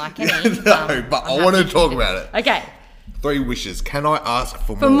if you don't like any. No, but I want to talk about it. Okay. 3 wishes. Can I ask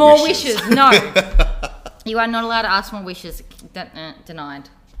for more wishes? For more wishes? No. You are not allowed to ask more wishes. Denied.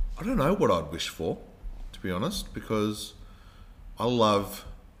 I don't know what I'd wish for, to be honest, because I love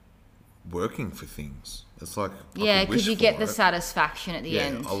working for things. It's like yeah, because you get the satisfaction at the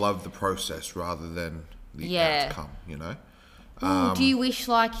end. I love the process rather than the outcome, you know. Do you wish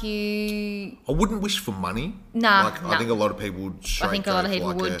like you... I wouldn't wish for money. Nah. I think a lot of people would I think a lot of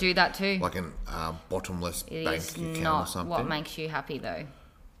people would do that too. Like an bottomless bank account or something. It is not what makes you happy though.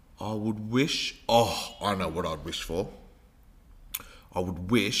 I would wish... Oh, I know what I'd wish for. I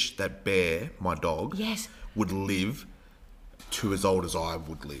would wish that Bear, my dog, would live to as old as I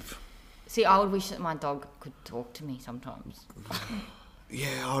would live. See, I would wish that my dog could talk to me sometimes.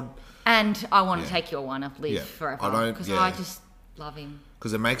 Yeah, And I want to take your one up, live forever. Because I just love him.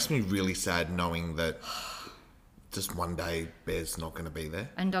 Because it makes me really sad knowing that just one day Bear's not going to be there.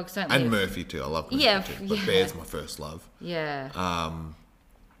 And dogs don't live. And Murphy too. I love Murphy too. But Bear's my first love. Yeah.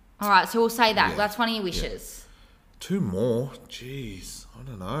 All right, so we'll say that. That's one of your wishes. 2 more? Jeez, I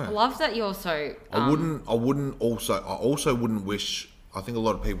don't know. I love that you're so... I also wouldn't wish... I think a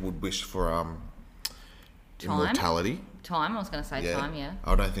lot of people would wish for immortality. Time, I was going to say time, yeah.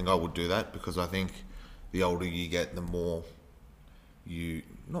 I don't think I would do that because I think the older you get, the more you...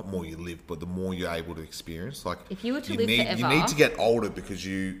 Not more you live, but the more you're able to experience. Like, if you were to live forever... You need to get older because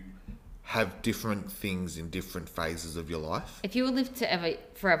you have different things in different phases of your life. If you would live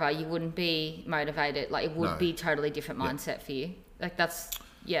forever, you wouldn't be motivated. Like, it would be totally different mindset for you. Like, that's...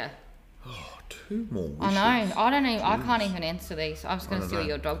 Yeah. Oh, 2 more wishes. I know. I don't know. Jeez. I can't even answer these. I was going to steal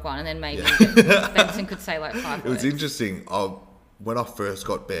your dog one, and then maybe Benson could say like 5 words. It was interesting. When I first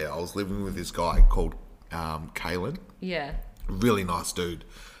got Bear, I was living with this guy called Kalen. Yeah. Really nice dude.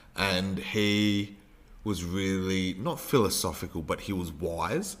 And he was really, not philosophical, but he was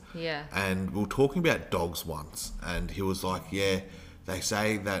wise. Yeah. And we were talking about dogs once, and he was like, yeah, they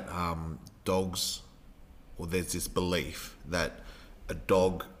say that dogs, or there's this belief that a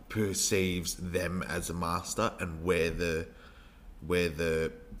dog perceives them as a master and we're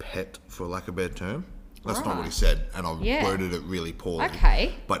the pet, for lack of a better term. That's not what he said, and I worded it really poorly.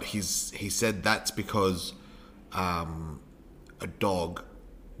 Okay. But he said that's because a dog,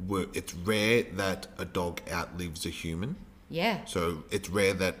 it's rare that a dog outlives a human. Yeah. So it's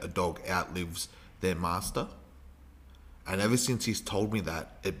rare that a dog outlives their master. And ever since he's told me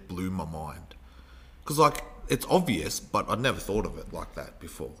that, it blew my mind. Because, like, it's obvious, but I'd never thought of it like that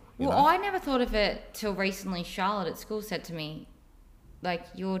before. Well, I never thought of it till recently. Charlotte at school said to me, like,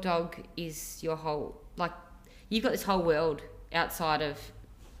 your dog is your whole... Like, you've got this whole world outside of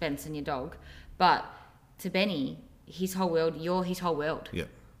Benson, your dog. But to Benny, his whole world, you're his whole world. Yeah.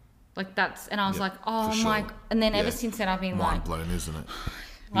 Like, that's... And I was like, oh, my... Sure. And then ever since then, I've been mind blown, isn't it?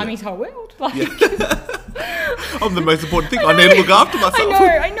 I'm his whole world. Like, I'm the most important thing. I need to look after myself.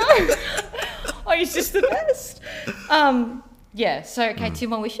 I know. Oh, he's just the best. Yeah, so, okay, 2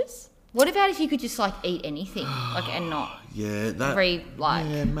 more wishes. What about if you could just, like, eat anything? Like, and not breathe, like...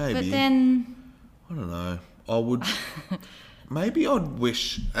 Yeah, maybe. But then... I don't know. I would... Maybe I'd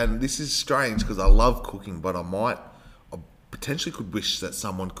wish... And this is strange because I love cooking, but I potentially could wish that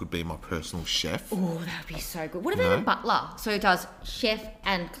someone could be my personal chef. Oh, that would be so good. What about a butler? So it does chef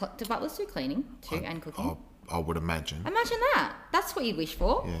and... Do butlers do cleaning too and cooking? I would imagine. Imagine that. That's what you'd wish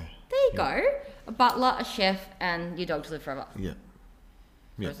for. Yeah. There you go. A butler, a chef, and your dog to live forever. Yeah.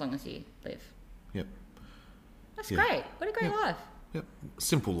 For as long as you live. Yep. That's great. What a great life. Yep.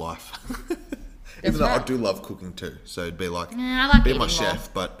 Simple life. Even though I do love cooking too. So it'd be like, I like be my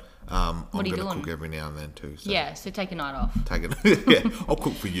chef, but I'm going to cook every now and then too. So. Yeah, so take a night off. Yeah, I'll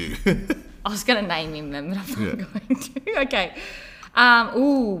cook for you. I was going to name him then, but I'm not going to. Okay.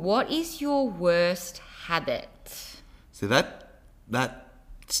 What is your worst habit? So that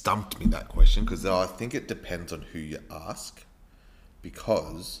stumped me, that question, because I think it depends on who you ask.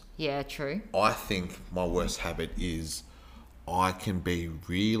 Because... Yeah, true. I think my worst habit is I can be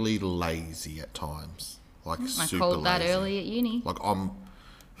really lazy at times. Like, super lazy. I called that early at uni. Like,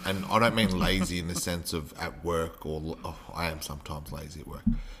 and I don't mean lazy in the sense of at work or... Oh, I am sometimes lazy at work.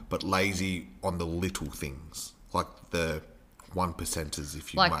 But lazy on the little things. Like the 1%ers,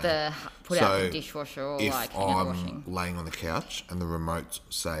 if you may. Like the put out the dishwasher or like if I'm laying on the couch and the remote's,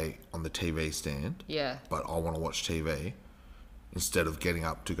 say, on the TV stand... Yeah. But I want to watch TV... instead of getting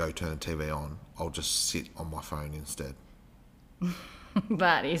up to go turn the TV on, I'll just sit on my phone instead.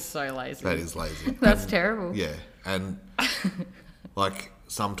 That is so lazy. That is lazy. That's terrible. Yeah. And like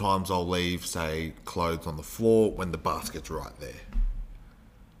sometimes I'll leave, say, clothes on the floor when the basket's right there.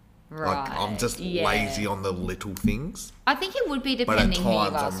 Right. Like I'm just lazy on the little things. I think it would be But depending at who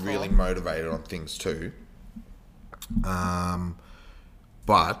times you ask I'm for. really motivated on things too.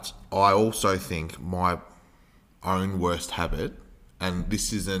 But I also think my own worst habit, and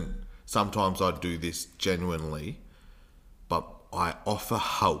this isn't, sometimes I do this genuinely, but I offer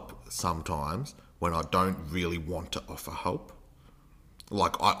help sometimes when I don't really want to offer help.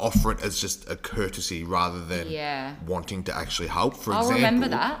 Like I offer it as just a courtesy rather than wanting to actually help. For I'll example, remember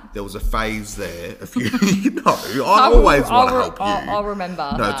that. there was a phase there. If you I always want to help you. I'll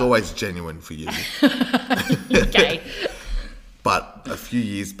remember. No, it's always genuine for you. Okay. But a few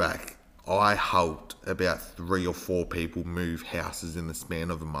years back, I helped about 3 or 4 people move houses in the span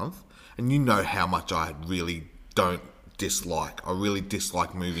of a month. And you know how much I really don't dislike. I really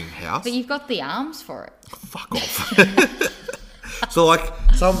dislike moving house. But you've got the arms for it. Fuck off. So like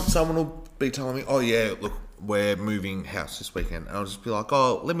someone will be telling me, oh yeah, look, we're moving house this weekend. And I'll just be like,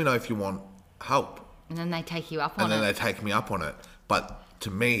 oh, let me know if you want help. And then they take you up on And it. then they take me up on it. But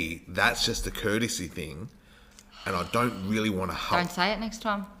to me, that's just a courtesy thing. And I don't really want to help. Don't say it next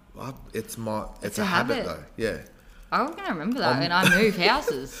time. It's a habit though. Yeah. I'm going to remember that when I move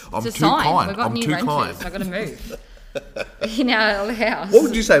houses. It's I'm a too sign. kind. We've got I'm new too renters. kind. I've got to move. In our house. What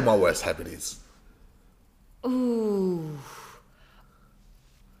would you say my worst habit is? Ooh.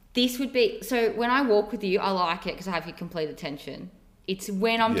 This would be... So when I walk with you, I like it because I have your complete attention. It's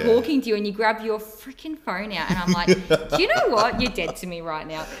when I'm talking to you and you grab your freaking phone out and I'm like, do you know what? You're dead to me right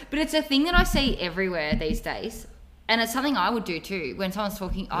now. But it's a thing that I see everywhere these days. And it's something I would do too. When someone's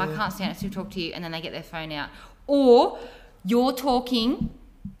talking, I can't stand it to talk to you, and then they get their phone out. Or you're talking...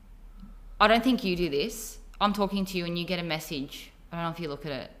 I don't think you do this. I'm talking to you and you get a message. I don't know if you look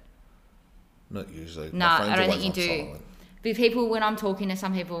at it. Not usually. No, My phone's I don't always think you on do. silent. But people, when I'm talking to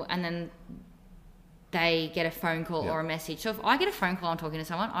some people and then they get a phone call or a message. So if I get a phone call, I'm talking to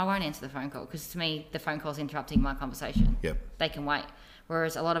someone, I won't answer the phone call because to me, the phone call's interrupting my conversation. Yep. They can wait.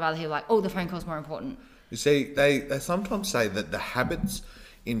 Whereas a lot of other people are like, oh, the phone call's more important. You see, they sometimes say that the habits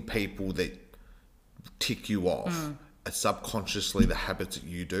in people that tick you off are subconsciously the habits that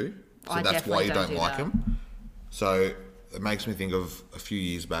you do. So I that's why definitely you don't don't do like that. them. So it makes me think of a few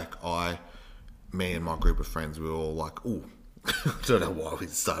years back, me and my group of friends, we were all like, ooh, I don't know why we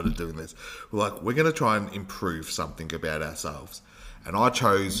started doing this. We're like, we're going to try and improve something about ourselves. And I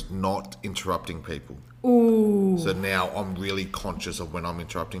chose not interrupting people. Ooh. So now I'm really conscious of when I'm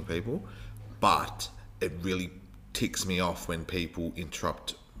interrupting people, but it really ticks me off when people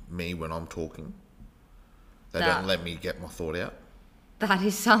interrupt me when I'm talking. They don't let me get my thought out. That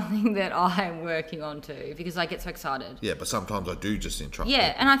is something that I'm working on too because I get so excited. Yeah, but sometimes I do just interrupt. Yeah,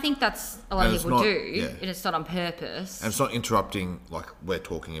 people. and I think that's a lot And of it's people not- do. yeah. And it's not on purpose. And it's not interrupting like we're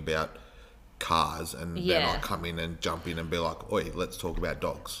talking about cars and then I come in and jump in and be like, oi, let's talk about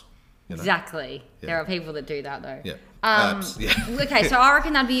dogs. You know? Exactly. Yeah. There are people that do that though. Yeah. Apps, yeah. Okay, so I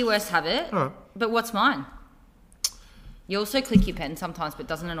reckon that'd be your worst habit. Alright. But what's mine? You also click your pen sometimes, but it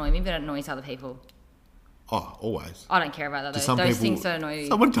doesn't annoy me, but it annoys other people. Oh, always. I don't care about that Do though. some Those people- things don't annoy you.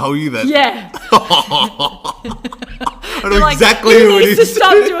 Someone tell you that? Yeah. I know You're like, exactly you who it need to is.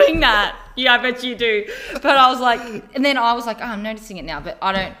 stop doing that. Yeah, I bet you do. But I was like, and then I was like, oh, I'm noticing it now, but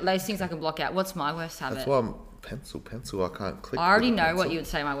I don't, those things I can block out. What's my worst habit? That's why I'm pencil. I can't click. I already with a know pencil. what you would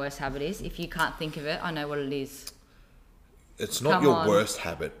say my worst habit is. If you can't think of it, I know what it is. It's not Come your on. worst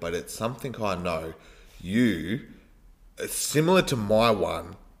habit, but it's something I know. It's similar to my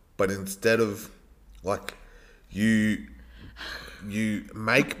one, but instead of like you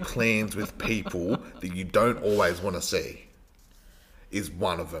make plans with people that you don't always want to see is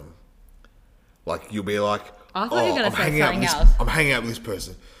one of them. Like you'll be like, I thought you were gonna I'm say hanging out something with this, else. I'm hanging out with this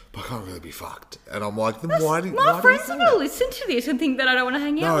person, but I can't really be fucked. And I'm like, then why do you? My why friends do are you going to do that? listen to this and think that I don't want to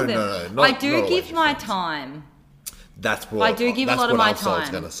hang out No, with them. no, no, I not do always give your my friends. time. That's what I do give a that's lot of what my else I was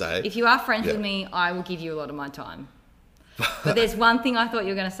time. going to say. If you are friends Yeah. with me, I will give you a lot of my time. But there's one thing I thought you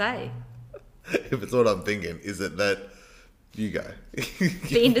were going to say. If it's what I'm thinking, is it that you go?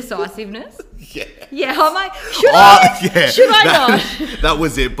 The indecisiveness. Yeah. Yeah, I'm like, should I? Yeah. Should I that, not? That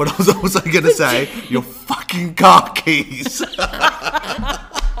was it. But I was also going to say your fucking car keys.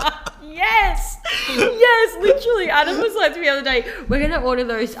 Yes, yes, literally. Honestly, Adam was like to me the other day, we're going to order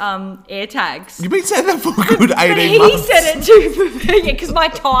those air tags. You've been saying that for a good 18 But he months. said it too, because my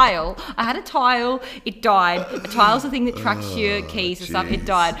tile, I had a tile, it died. A tile's the thing that tracks your keys and stuff, it jeez.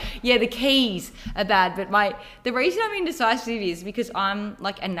 died. Yeah, the keys are bad, but the reason I'm indecisive is because I'm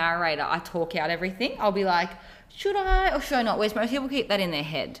like a narrator. I talk out everything. I'll be like, should I or should I not? Whereas most people keep that in their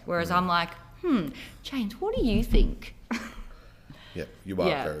head. Whereas I'm like, James, what do you think? Yeah, you are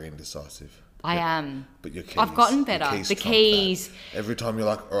Yeah. very indecisive. I am. But your keys, I've gotten your better. keys The trump keys. that. Every time you're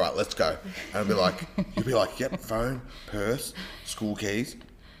like, all right, let's go. And you'll be like, yep, phone, purse, school keys,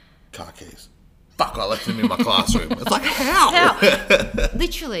 car keys. Fuck, I left them in my classroom. It's like, how? How?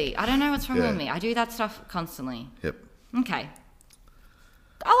 Literally, I don't know what's wrong Yeah. with me. I do that stuff constantly. Yep. Okay.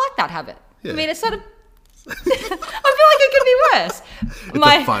 I like that habit. Yeah. I mean, it's sort of... I feel like it could be worse.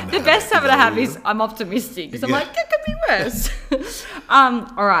 a fun The habit, best is habit that I have what it is I'm optimistic. So I'm Yeah. like, it could be worse.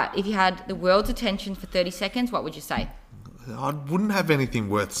 All right. If you had the world's attention for 30 seconds, what would you say? I wouldn't have anything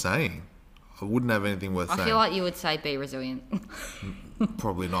worth saying. I I feel like you would say be resilient.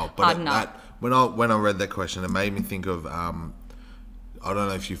 Probably not. But Hard enough. when I read that question, it made me think of I don't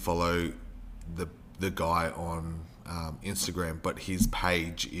know if you follow the guy on Instagram, but his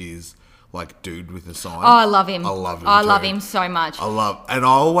page is like dude with a sign. Oh, I love him. I love him. I too. love him so much. And I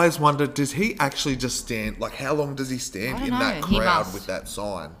always wondered, does he actually just stand? Like, how long does he stand I don't in that know. He crowd must. with that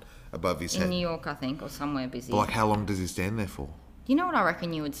sign above his In head? New York, I think, or somewhere busy. But like, how long does he stand there for? You know what I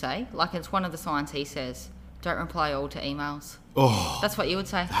reckon you would say? Like, it's one of the signs he says. Don't reply all to emails. Oh, That's what you would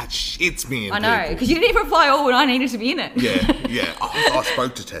say. that shits me in I know, people. because you didn't even reply all when I needed to be in it. Yeah. I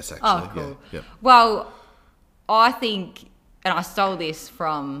spoke to Tess actually. Oh, cool. Yeah. Well, I think, and I stole this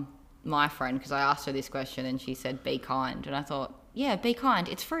from my friend because I asked her this question and she said, be kind. And I thought, yeah, be kind.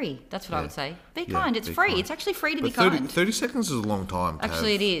 It's free. That's what I Yeah. would say. Be Yeah, kind. It's be free. kind. It's actually free to be But 30, kind. 30 seconds is a long time. To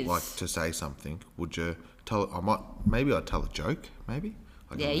Actually, have, it is. Like, to say something. Would you tell? Maybe I'd tell a joke. Maybe.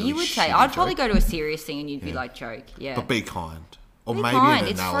 Like a Yeah, really you would say. shitty I'd probably joke. go to a serious thing and you'd be like, joke. Yeah. But be kind. Or Be maybe kind,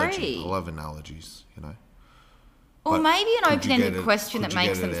 an it's analogy. free. I love analogies. or But maybe an could you open-ended get it- question could that you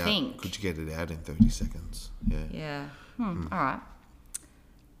makes get them it out- think. Could you get it out in 30 seconds? Yeah. Yeah. All right.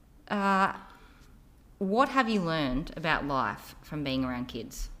 What have you learned about life from being around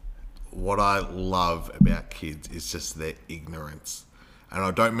kids? What I love about kids is just their ignorance. And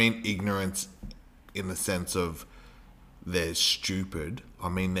I don't mean ignorance in the sense of they're stupid. I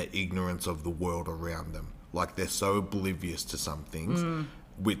mean their ignorance of the world around them. Like, they're so oblivious to some things,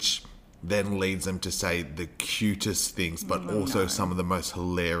 which then leads them to say the cutest things, but also some of the most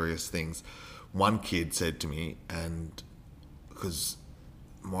hilarious things. One kid said to me, and because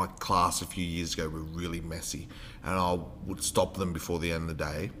my class a few years ago were really messy, and I would stop them before the end of the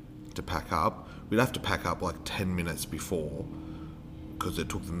day to pack up. We'd have to pack up like 10 minutes before because it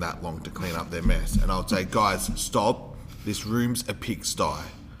took them that long to clean up their mess. And I would say, guys, stop. This room's a pigsty.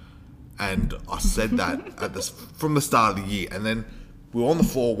 And I said that from the start of the year. And then we were on the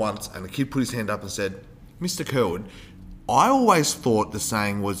floor once, and a kid put his hand up and said, Mr. Kerwood, I always thought the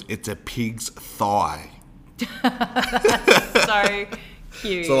saying was, it's a pig's thigh. So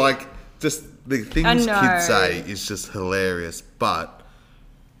cute. So, like, just the things I know. kids say is just hilarious. But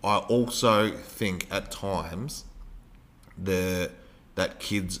I also think at times that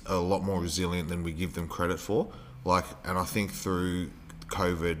kids are a lot more resilient than we give them credit for. Like, and I think through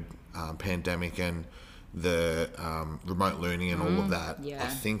COVID pandemic and the remote learning and all of that, yeah. I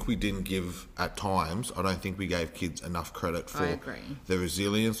think we didn't give, at times, I don't think we gave kids enough credit for agree. the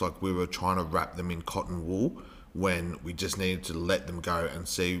resilience. Like, we were trying to wrap them in cotton wool when we just needed to let them go and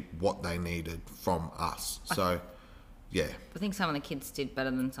see what they needed from us. So, yeah, I think some of the kids did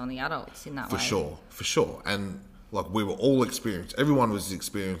better than some of the adults in that for way. sure. And like, we were all everyone was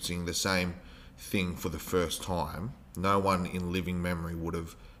experiencing the same thing for the first time. No one in living memory would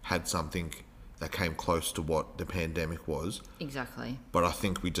have had something that came close to what the pandemic was. Exactly. But I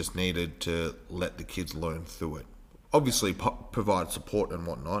think we just needed to let the kids learn through it. Obviously, provide support and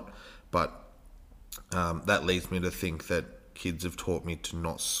whatnot, but that leads me to think that kids have taught me to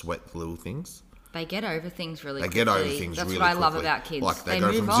not sweat the little things. They get over things really They quickly. get over things That's really what I love quickly. about kids. Like, they go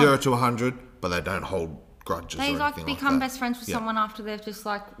move from on. 0 to 100, but they don't hold grudges They or like anything become like that. best friends with Yeah. someone after they've just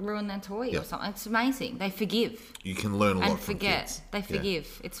like ruined their toy Yeah. or something. It's amazing. They forgive You can learn a lot and from forget. kids. They Yeah.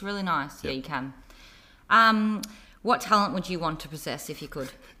 forgive. It's really nice. Yeah, Yeah. you can. What talent would you want to possess if you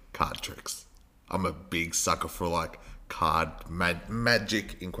could? Card tricks. I'm a big sucker for like card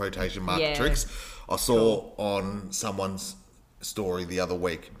magic in quotation mark Yeah. tricks. I saw on someone's story the other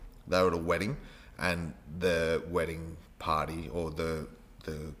week, they were at a wedding, and the wedding party or the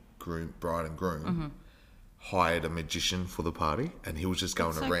bride and groom hired a magician for the party, and he was just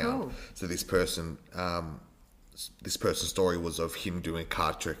going That's so around. cool. So this person this person's story was of him doing a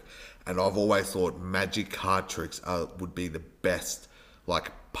card trick, and I've always thought magic card tricks would be the best,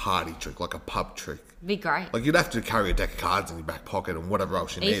 like, party trick, like a pub trick. Be great. Like, you'd have to carry a deck of cards in your back pocket and whatever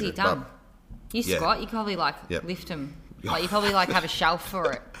else you Easy needed. done. But, You squat, you could probably lift them. Like you probably have a shelf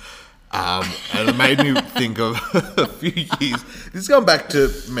for it. and it made me think of a few years. This is going back to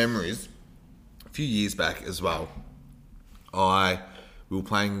memories. A few years back as well. We were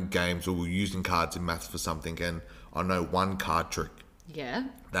playing games, or we were using cards in maths for something, and I know one card trick Yeah.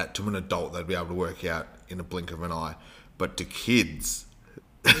 that to an adult they'd be able to work out in a blink of an eye, but to kids,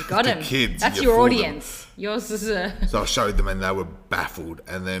 You got him. kids, That's you your fool them. audience. Yours is a... So I showed them and they were baffled.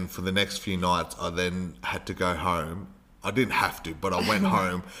 And then for the next few nights, I then had to go home. I didn't have to, but I went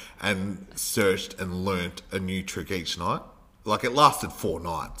home and searched and learnt a new trick each night. Like, it lasted 4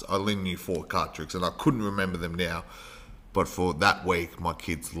 nights. I only knew 4 card tricks and I couldn't remember them now. But for that week, my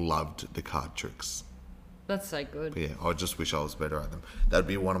kids loved the card tricks. That's so good. But yeah, I just wish I was better at them. That'd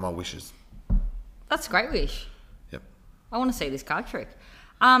be one of my wishes. That's a great wish. Yep. I want to see this card trick.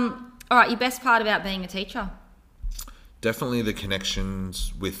 All right, your best part about being a teacher? Definitely the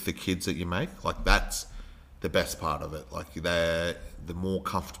connections with the kids that you make. Like, that's the best part of it. Like, the more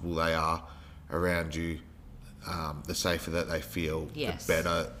comfortable they are around you, the safer that they feel, Yes. the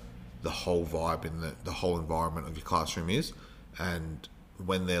better the whole vibe in the whole environment of your classroom is. And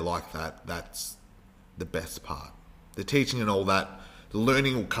when they're like that, that's the best part. The teaching and all that, the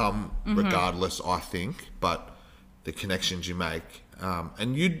learning will come regardless, I think, but the connections you make,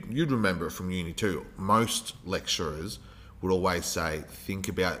 and you'd remember it from uni too. Most lecturers would always say, think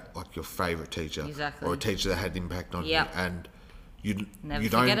about like your favourite teacher, Exactly. or a teacher that had impact on Yep. you, and you Never you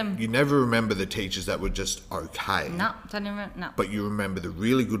forget don't 'em. you never remember the teachers that were just okay. No, don't even... No. But you remember the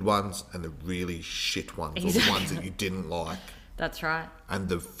really good ones and the really shit ones, or the Exactly. ones that you didn't like. That's right. And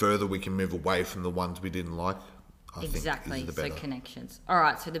the further we can move away from the ones we didn't like, I Exactly. think is the So better. connections. All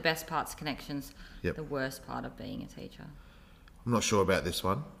right, so the best part's connections. Yep. The worst part of being a teacher. I'm not sure about this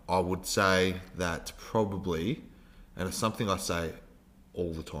one. I would say that probably, and it's something I say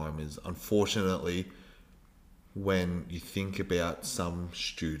all the time, is unfortunately when you think about some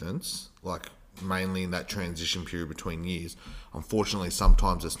students, like mainly in that transition period between years, unfortunately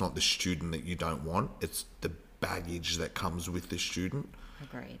sometimes it's not the student that you don't want, it's the baggage that comes with the student.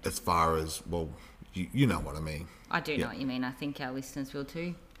 Agreed. As far as, well, you know what I mean. I do know what you mean. I think our listeners will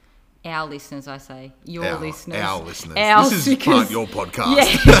too. Our listeners, I say. Your Our listeners. listeners. Ours, This is because- part your podcast.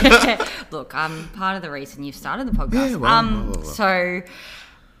 Yeah. Look, I'm part of the reason you've started the podcast. Yeah, well. So,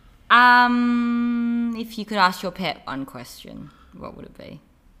 if you could ask your pet one question, what would it be?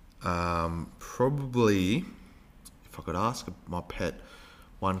 Probably, if I could ask my pet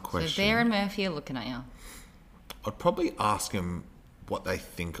one question, So Bear and Murphy are looking at you. I'd probably ask him what they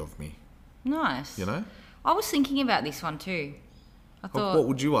think of me. Nice. You know, I was thinking about this one too. I thought, what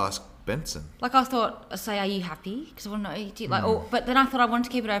would you ask Benson? like, I thought, say, are you happy? Because I want to know, do you, like, but then I thought I wanted to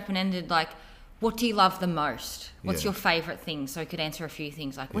keep it open ended. Like, what do you love the most? What's Yeah. your favourite thing? So I could answer a few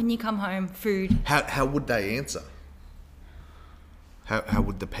things, like when you come home, food. How would they answer? How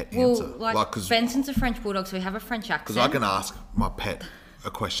would the pet Well, answer? like, Because Benson's a French bulldog, so we have a French accent. I can ask my pet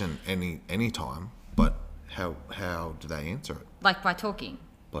a question any time, but how do they answer it? Like by talking.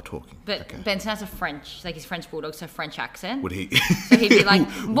 By talking. But okay. Benson has a French, like his French bulldog, so French accent. Would he? So he'd be like,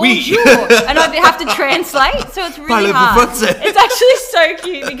 Oui. bonjour, and I'd have to translate, so it's really Parlez-vous hard. français? It's actually so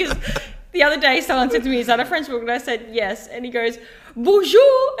cute because the other day someone said to me, is that a French bulldog? And I said, yes. And he goes,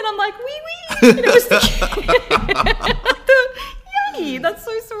 bonjour, and I'm like, oui, oui. And it was the yay, that's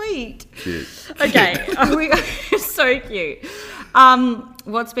so sweet. Cute. Okay, so cute.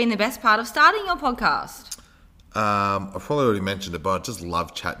 What's been the best part of starting your podcast? I've probably already mentioned it, but I just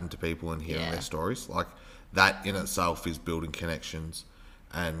love chatting to people and hearing Yeah. their stories. Like, that in itself is building connections,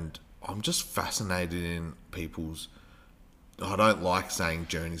 and I'm just fascinated in people's. I don't like saying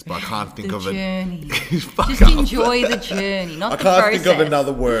journeys, but I can't think The of journey. it. Fuck Just up. enjoy the journey, not I the can't process. think of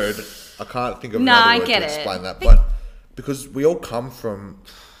another word. I can't think of No, another I word get to it. explain that, but because we all come from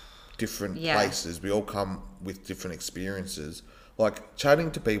different Yeah. places, we all come with different experiences. Like, chatting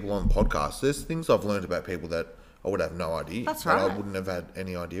to people on the podcast, there's things I've learned about people that I would have no idea. That's that right. I wouldn't have had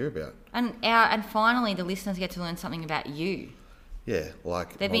any idea about. And finally, the listeners get to learn something about you. Yeah,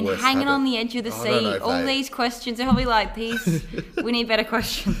 like They've my been worst hanging habit. on the edge of the I don't know seat. if All they- these questions, they're probably like, these, we need better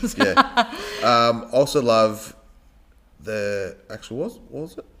questions. Yeah. Also love the actual what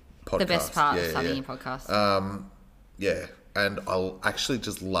was it? Podcast. The best part of Yeah, starting yeah. your podcast. Yeah, and I'll actually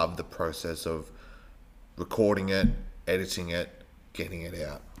just love the process of recording it, editing it, getting it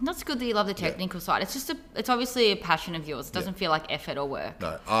out. That's good that you love the technical side. It's just it's obviously a passion of yours. It doesn't feel like effort or work.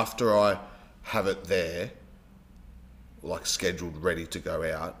 No, after I have it there, like scheduled, ready to go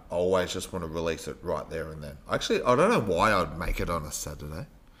out. I always just want to release it right there and then. Actually, I don't know why I'd make it on a Saturday.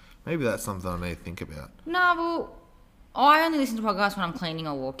 Maybe that's something I need to think about. No, well, I only listen to podcasts when I'm cleaning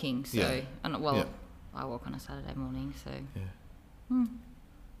or walking. So, Yeah. Yeah. I walk on a Saturday morning. So, Yeah.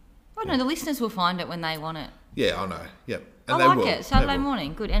 I don't know. The listeners will find it when they want it. Yeah, I know. Yep. I they like will. it. Saturday They will.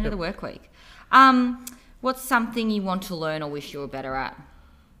 morning. Good. End of the work week. What's something you want to learn or wish you were better at?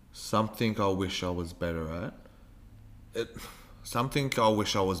 Something I wish I was better at. Something I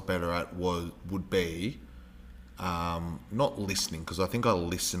wish I was better at would be not listening, because I think I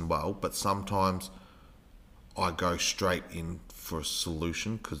listen well, but sometimes I go straight in for a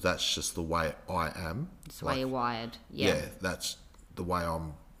solution because that's just the way I am. It's the way you're wired. Yeah, that's the way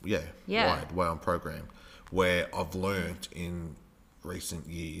I'm. Yeah. Wired, the way I'm programmed. Where I've learnt in recent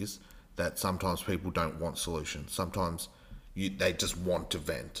years that sometimes people don't want solutions. Sometimes they just want to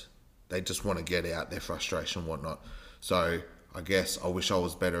vent. They just want to get out their frustration and whatnot. So I guess I wish I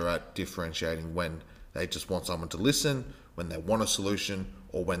was better at differentiating when they just want someone to listen, when they want a solution,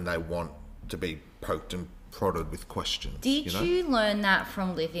 or when they want to be poked and prodded with questions. Did you learn that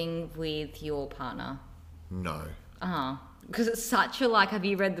from living with your partner? No. Because it's such a have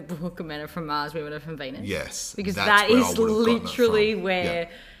you read the book Men Are From Mars, Women Are From Venus? Yes. Because that's that where I is would have gotten it literally from. where, Yeah.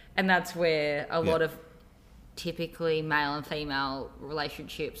 and that's where a lot of typically male and female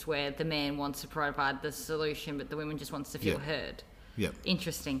relationships where the man wants to provide the solution, but the woman just wants to feel heard. Yep.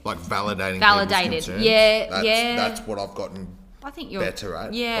 Interesting. Like validating Validated. people's concerns. Yeah, That's what I've gotten I think you're better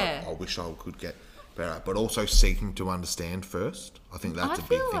at. Yeah. But I wish I could get better at. But also seeking to understand first. I think that's I a big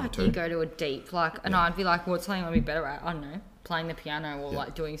feel thing like too. you go to a deep, and I'd be like, what's something I'd be better at? I don't know, playing the piano or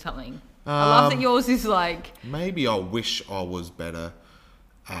doing something. I love that yours is Maybe I wish I was better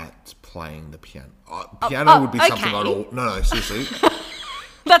at playing the piano. Piano would be something I'd okay. No, seriously.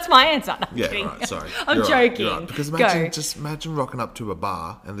 That's my answer. No, I'm Yeah, kidding. right, sorry. I'm You're right, joking. you're right. Because imagine rocking up to a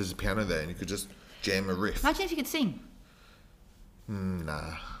bar and there's a piano there and you could just jam a riff. Imagine if you could sing.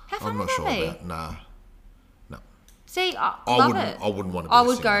 Nah. How fun I'm not would sure that be? about Nah. No. See, I love wouldn't- it. I wouldn't want to be I a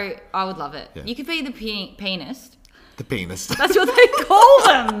would singer. go. I would love it. Yeah. You could be the pianist. The penis. That's what they call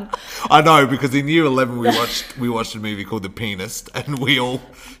them. I know, because in year 11 we watched a movie called The Pianist and we all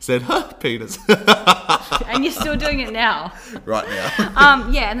said, penis. And you're still doing it now. Right now.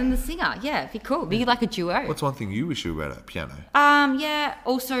 Yeah, and then the singer. Yeah, it'd be cool. Be like a duo. What's one thing you wish you were better at? Piano. Yeah.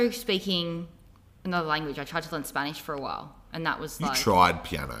 Also speaking another language. I tried to learn Spanish for a while, and that was You tried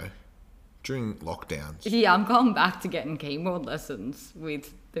piano during lockdowns. Yeah, I'm going back to getting keyboard lessons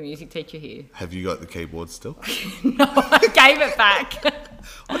with the music teacher here. Have you got the keyboard still? No, I gave it back.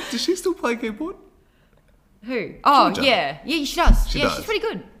 Does she still play keyboard? Who? Oh, Georgia. yeah, she does. She yeah, does. she's pretty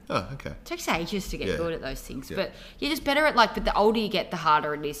good. Oh, okay. It takes ages to get Yeah. good at those things. Yeah. But you're just better at but the older you get, the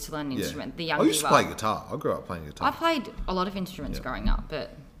harder it is to learn an Yeah. instrument. The I younger used you to are. play guitar. I grew up playing guitar. I played a lot of instruments Yeah. growing up,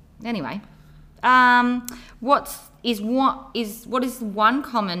 but anyway. What is one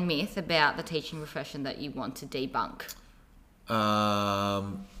common myth about the teaching profession that you want to debunk?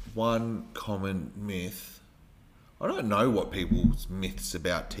 One common myth. I don't know what people's myths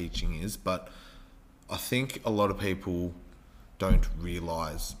about teaching is, but I think a lot of people don't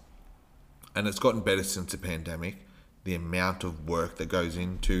realise, and it's gotten better since the pandemic, the amount of work that goes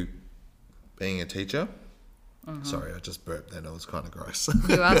into being a teacher. Sorry, I just burped then. It was kind of gross.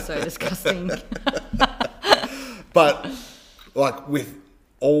 You are so disgusting. But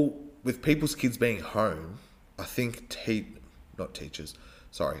with people's kids being home, I think I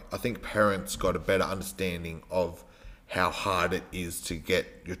think parents got a better understanding of how hard it is to get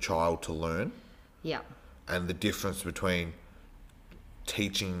your child to learn, Yeah. and the difference between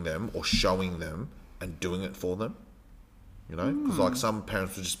teaching them or showing them and doing it for them. You know, because some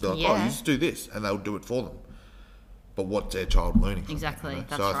parents would just be like, "Oh, Yeah. you just do this," and they'll do it for them. But what's their child learning from Exactly, that, you know?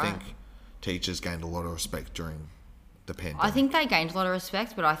 that's So I right. think teachers gained a lot of respect during the pandemic. I think they gained a lot of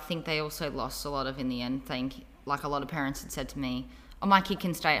respect, but I think they also lost a lot of in the end. A lot of parents had said to me, "Oh, my kid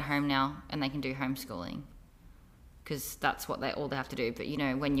can stay at home now and they can do homeschooling." Because that's what all they have to do. But,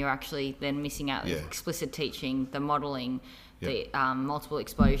 when you're actually then missing out the Yeah. explicit teaching, the modelling, Yeah. the multiple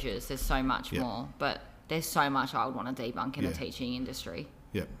exposures, there's so much Yeah. more. But there's so much I would want to debunk in the Yeah. teaching industry.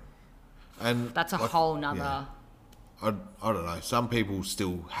 Yeah. And That's a whole nother... yeah. I don't know. Some people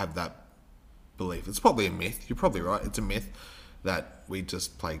still have that belief. It's probably a myth. You're probably right. It's a myth that we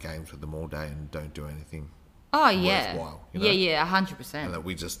just play games with them all day and don't do anything Oh, yeah. worthwhile. You know? Yeah, And 100%. that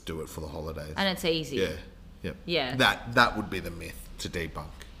we just do it for the holidays. And it's easy. Yeah. Yeah. Yeah. That would be the myth to debunk.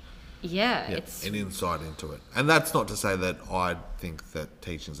 Yeah, Yeah. it's... An insight into it. And that's not to say that I think that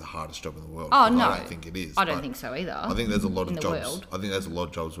teaching's the hardest job in the world. Oh, 'cause no. I don't think it is. I don't but think so either. I think there's a lot in of the jobs. world. I think there's a lot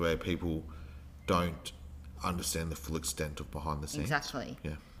of jobs where people don't understand the full extent of behind the scenes. Exactly.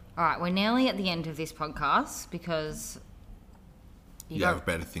 Yeah. All right, we're nearly at the end of this podcast because You have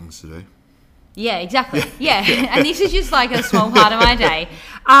better things to do. Yeah, exactly. Yeah. And this is just like a small part of my day.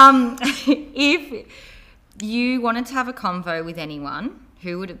 If you wanted to have a convo with anyone,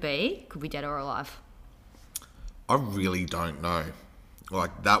 who would it be? Could be dead or alive. I really don't know.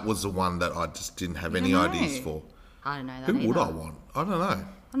 Like, that was the one that I just didn't have any don't know. ideas for. I don't know that Who either. would I want? I don't know. I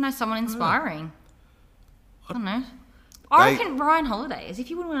don't know, someone inspiring. I don't know. I They- reckon Ryan Holiday, as if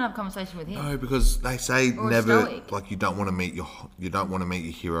you wouldn't want to have a conversation with him. No, because they say Or never, stoic. like, you don't want to meet your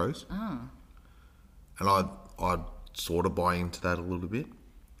heroes. Oh. And I'd sort of buy into that a little bit.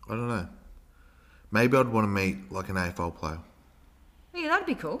 I don't know. Maybe I'd want to meet, like, an AFL player. Yeah, that'd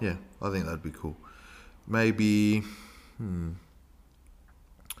be cool. Yeah, I think that'd be cool. Maybe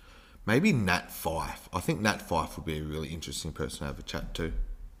Nat Fife. I think Nat Fife would be a really interesting person to have a chat to.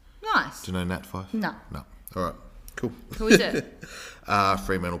 Nice. Do you know Nat Fife? No. No. All right. Cool. Who is it?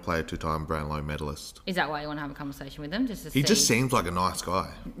 Fremantle player, 2-time Brownlow medalist. Is that why you want to have a conversation with him? Just to He see? just seems like a nice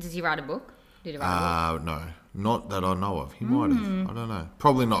guy. Does he write a book? Did he write a book? No, not that I know of. He might have. I don't know.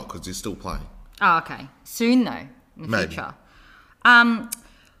 Probably not, because he's still playing. Oh, okay. Soon, though, in the Maybe. future.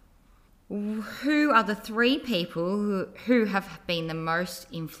 Who are the 3 people who have been the most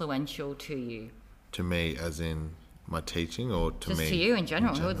influential to you? To me, as in my teaching, or to Just me? to you in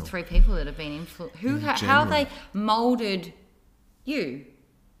general. Who are the 3 people that have been how have they moulded you?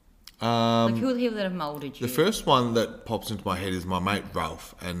 Like, who are the people that have moulded you? The first one that pops into my head is my mate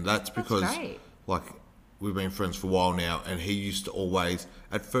Ralph, and that's because, great. like, we've been friends for a while now, and he used to always,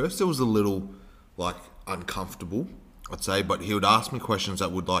 at first it was a little, like, uncomfortable, I'd say, but he would ask me questions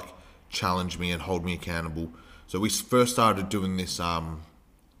that would, like, challenge me and hold me accountable. So we first started doing this,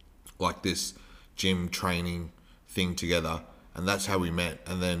 like, this gym training thing together, and that's how we met.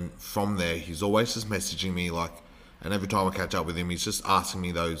 And then from there, he's always just messaging me, like, and every time I catch up with him, he's just asking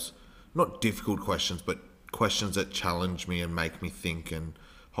me those, not difficult questions, but questions that challenge me and make me think and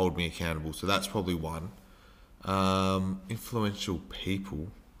hold me accountable. So that's probably one. Influential people,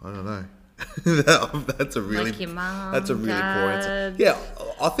 I don't know. That's a really, Like your mum, that's a really poor answer. dad. Yeah,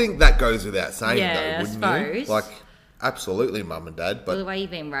 I think that goes without saying, Yeah, though, I wouldn't you? suppose. Like, absolutely, mum and dad, Well, the but way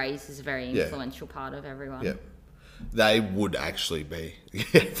you've been raised is a very Yeah. influential part of everyone. yeah, they would actually be,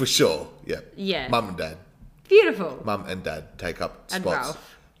 yeah, for sure. Yeah, Yeah. mum and dad, Beautiful. mum and dad take up And spots.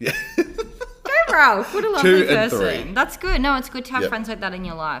 Ralph. Yeah, Go, Ralph. What a lovely 2 and person. 3. That's good. No, it's good to have Yep. friends like that in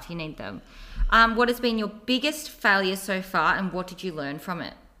your life. You need them. What has been your biggest failure so far, and what did you learn from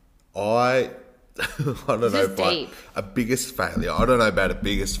it? I don't know This is if deep. a biggest failure. I don't know about a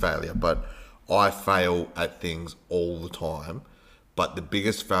biggest failure, but I fail at things all the time. But the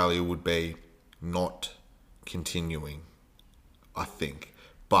biggest failure would be not continuing, I think.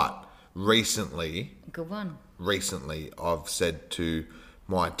 But recently Good one. I've said to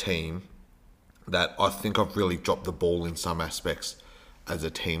my team that I think I've really dropped the ball in some aspects as a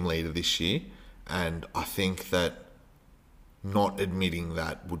team leader this year. And I think that not admitting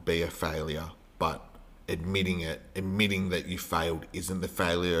that would be a failure, but admitting that you failed isn't the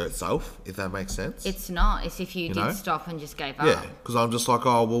failure itself, if that makes sense. It's not. It's if you, did know? stop and just gave up. Yeah, because I'm just like,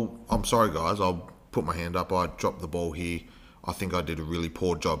 oh, well, I'm sorry, guys. I'll put my hand up. I dropped the ball here. I think I did a really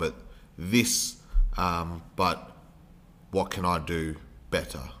poor job at this, but what can I do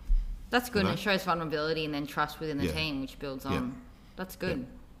better? That's good. You know? And it shows vulnerability and then trust within the Yeah. team, which builds on. Yeah. That's good.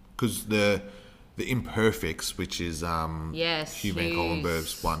 Because the imperfects, which is Yes, Hugh Van Hughes.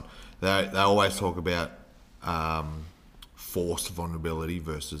 Collenberg's one, they always talk about forced vulnerability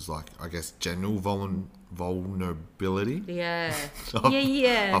versus, like, I guess, general vulnerability. Yeah. I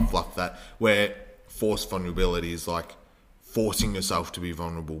yeah. fluffed that. Where forced vulnerability is like forcing yourself to be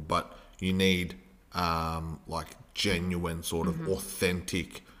vulnerable, but you need like genuine sort of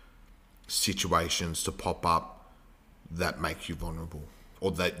authentic situations to pop up that make you vulnerable,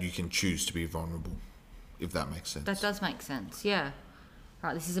 or that you can choose to be vulnerable, if that makes sense. That does make sense. Yeah.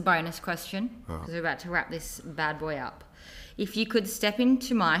 Right. This is a bonus question because we're about to wrap this bad boy up. If you could step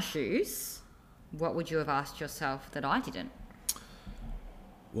into my shoes, what would you have asked yourself that I didn't?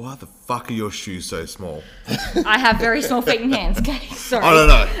 Why the fuck are your shoes so small? I have very small feet and hands. Okay. Sorry. I don't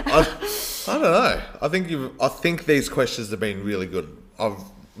know. I don't know. I think these questions have been really good. I've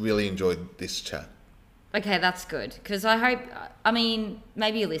really enjoyed this chat. Okay, that's good. Because I hope, I mean,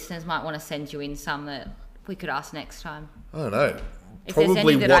 maybe your listeners might want to send you in some that we could ask next time. I don't know. If there's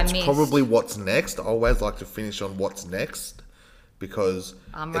any that I missed. Probably what's next. I always like to finish on what's next, because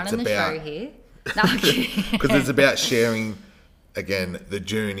I'm it's running the about, show here. No, I'm kidding. because it's about sharing, again, the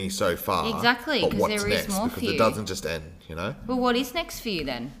journey so far. Exactly, but 'cause what's there is next, more because for it you. doesn't just end, you know? Well, what is next for you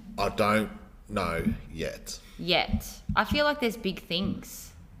then? I don't No, yet. Yet. I feel like there's big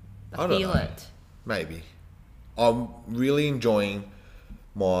things. I don't feel know. it. Maybe. I'm really enjoying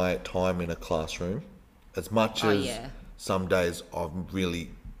my time in a classroom. As much as some days I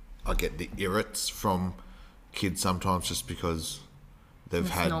get the irrits from kids sometimes just because they've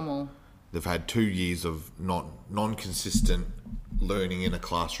had 2 years of non-consistent learning in a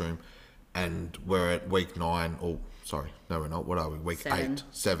classroom, and we're at week 9, or sorry, no we're not, what are we, week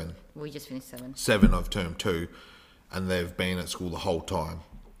 7. We just finished 7. 7 of term 2, and they've been at school the whole time.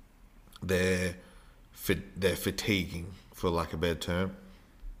 They're fatiguing, for lack of a better term.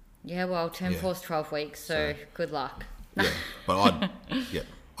 Yeah, well, term 4's 12 weeks, so good luck. Yeah, but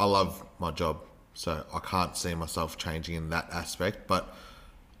I love my job, so I can't see myself changing in that aspect. But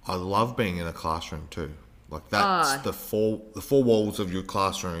I love being in a classroom too. Like that's the four walls of your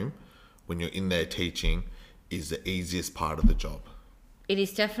classroom when you're in there teaching is the easiest part of the job. It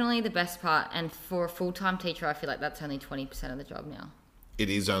is definitely the best part, and for a full-time teacher, I feel like that's only 20% of the job now. It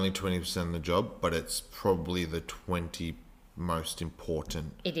is only 20% of the job, but it's probably the 20 most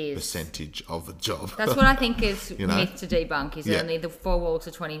important percentage of the job. That's what I think is myth to debunk, is only the 4 walls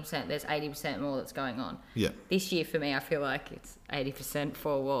are 20%, there's 80% more that's going on. Yeah. This year for me, I feel like it's 80%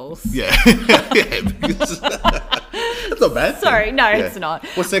 4 walls. Yeah. Because that's not bad. Sorry, no, it's not.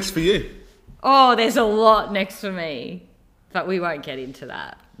 What's next for you? Oh, there's a lot next for me, but we won't get into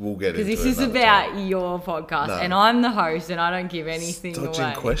that. We'll get into it. Because this is about your podcast, and I'm the host, and I don't give anything away.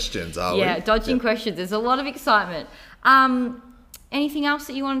 Dodging questions, are we? Yeah, dodging questions. There's a lot of excitement. Anything else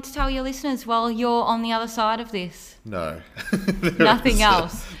that you wanted to tell your listeners while you're on the other side of this? No. Nothing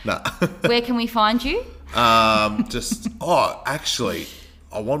else? No. Where can we find you? Actually,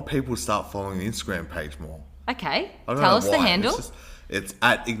 I want people to start following the Instagram page more. Okay. Tell us the handle. It's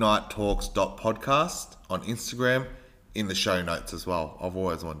at ignitetalks.podcast on Instagram, in the show notes as well. I've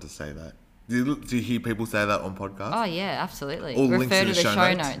always wanted to say that. Do you hear people say that on podcasts? Oh, yeah, absolutely. All Refer to the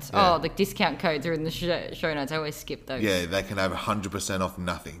show notes. Yeah. Oh, the discount codes are in the show notes. I always skip those. Yeah, they can have 100% off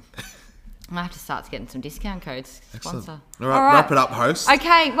nothing. I have to start getting some discount codes. Sponsor. All right, wrap it up, host.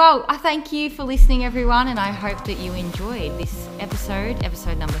 Okay, well, I thank you for listening, everyone, and I hope that you enjoyed this episode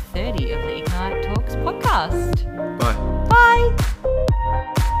number 30 of the Ignite Talks podcast. Bye. Bye.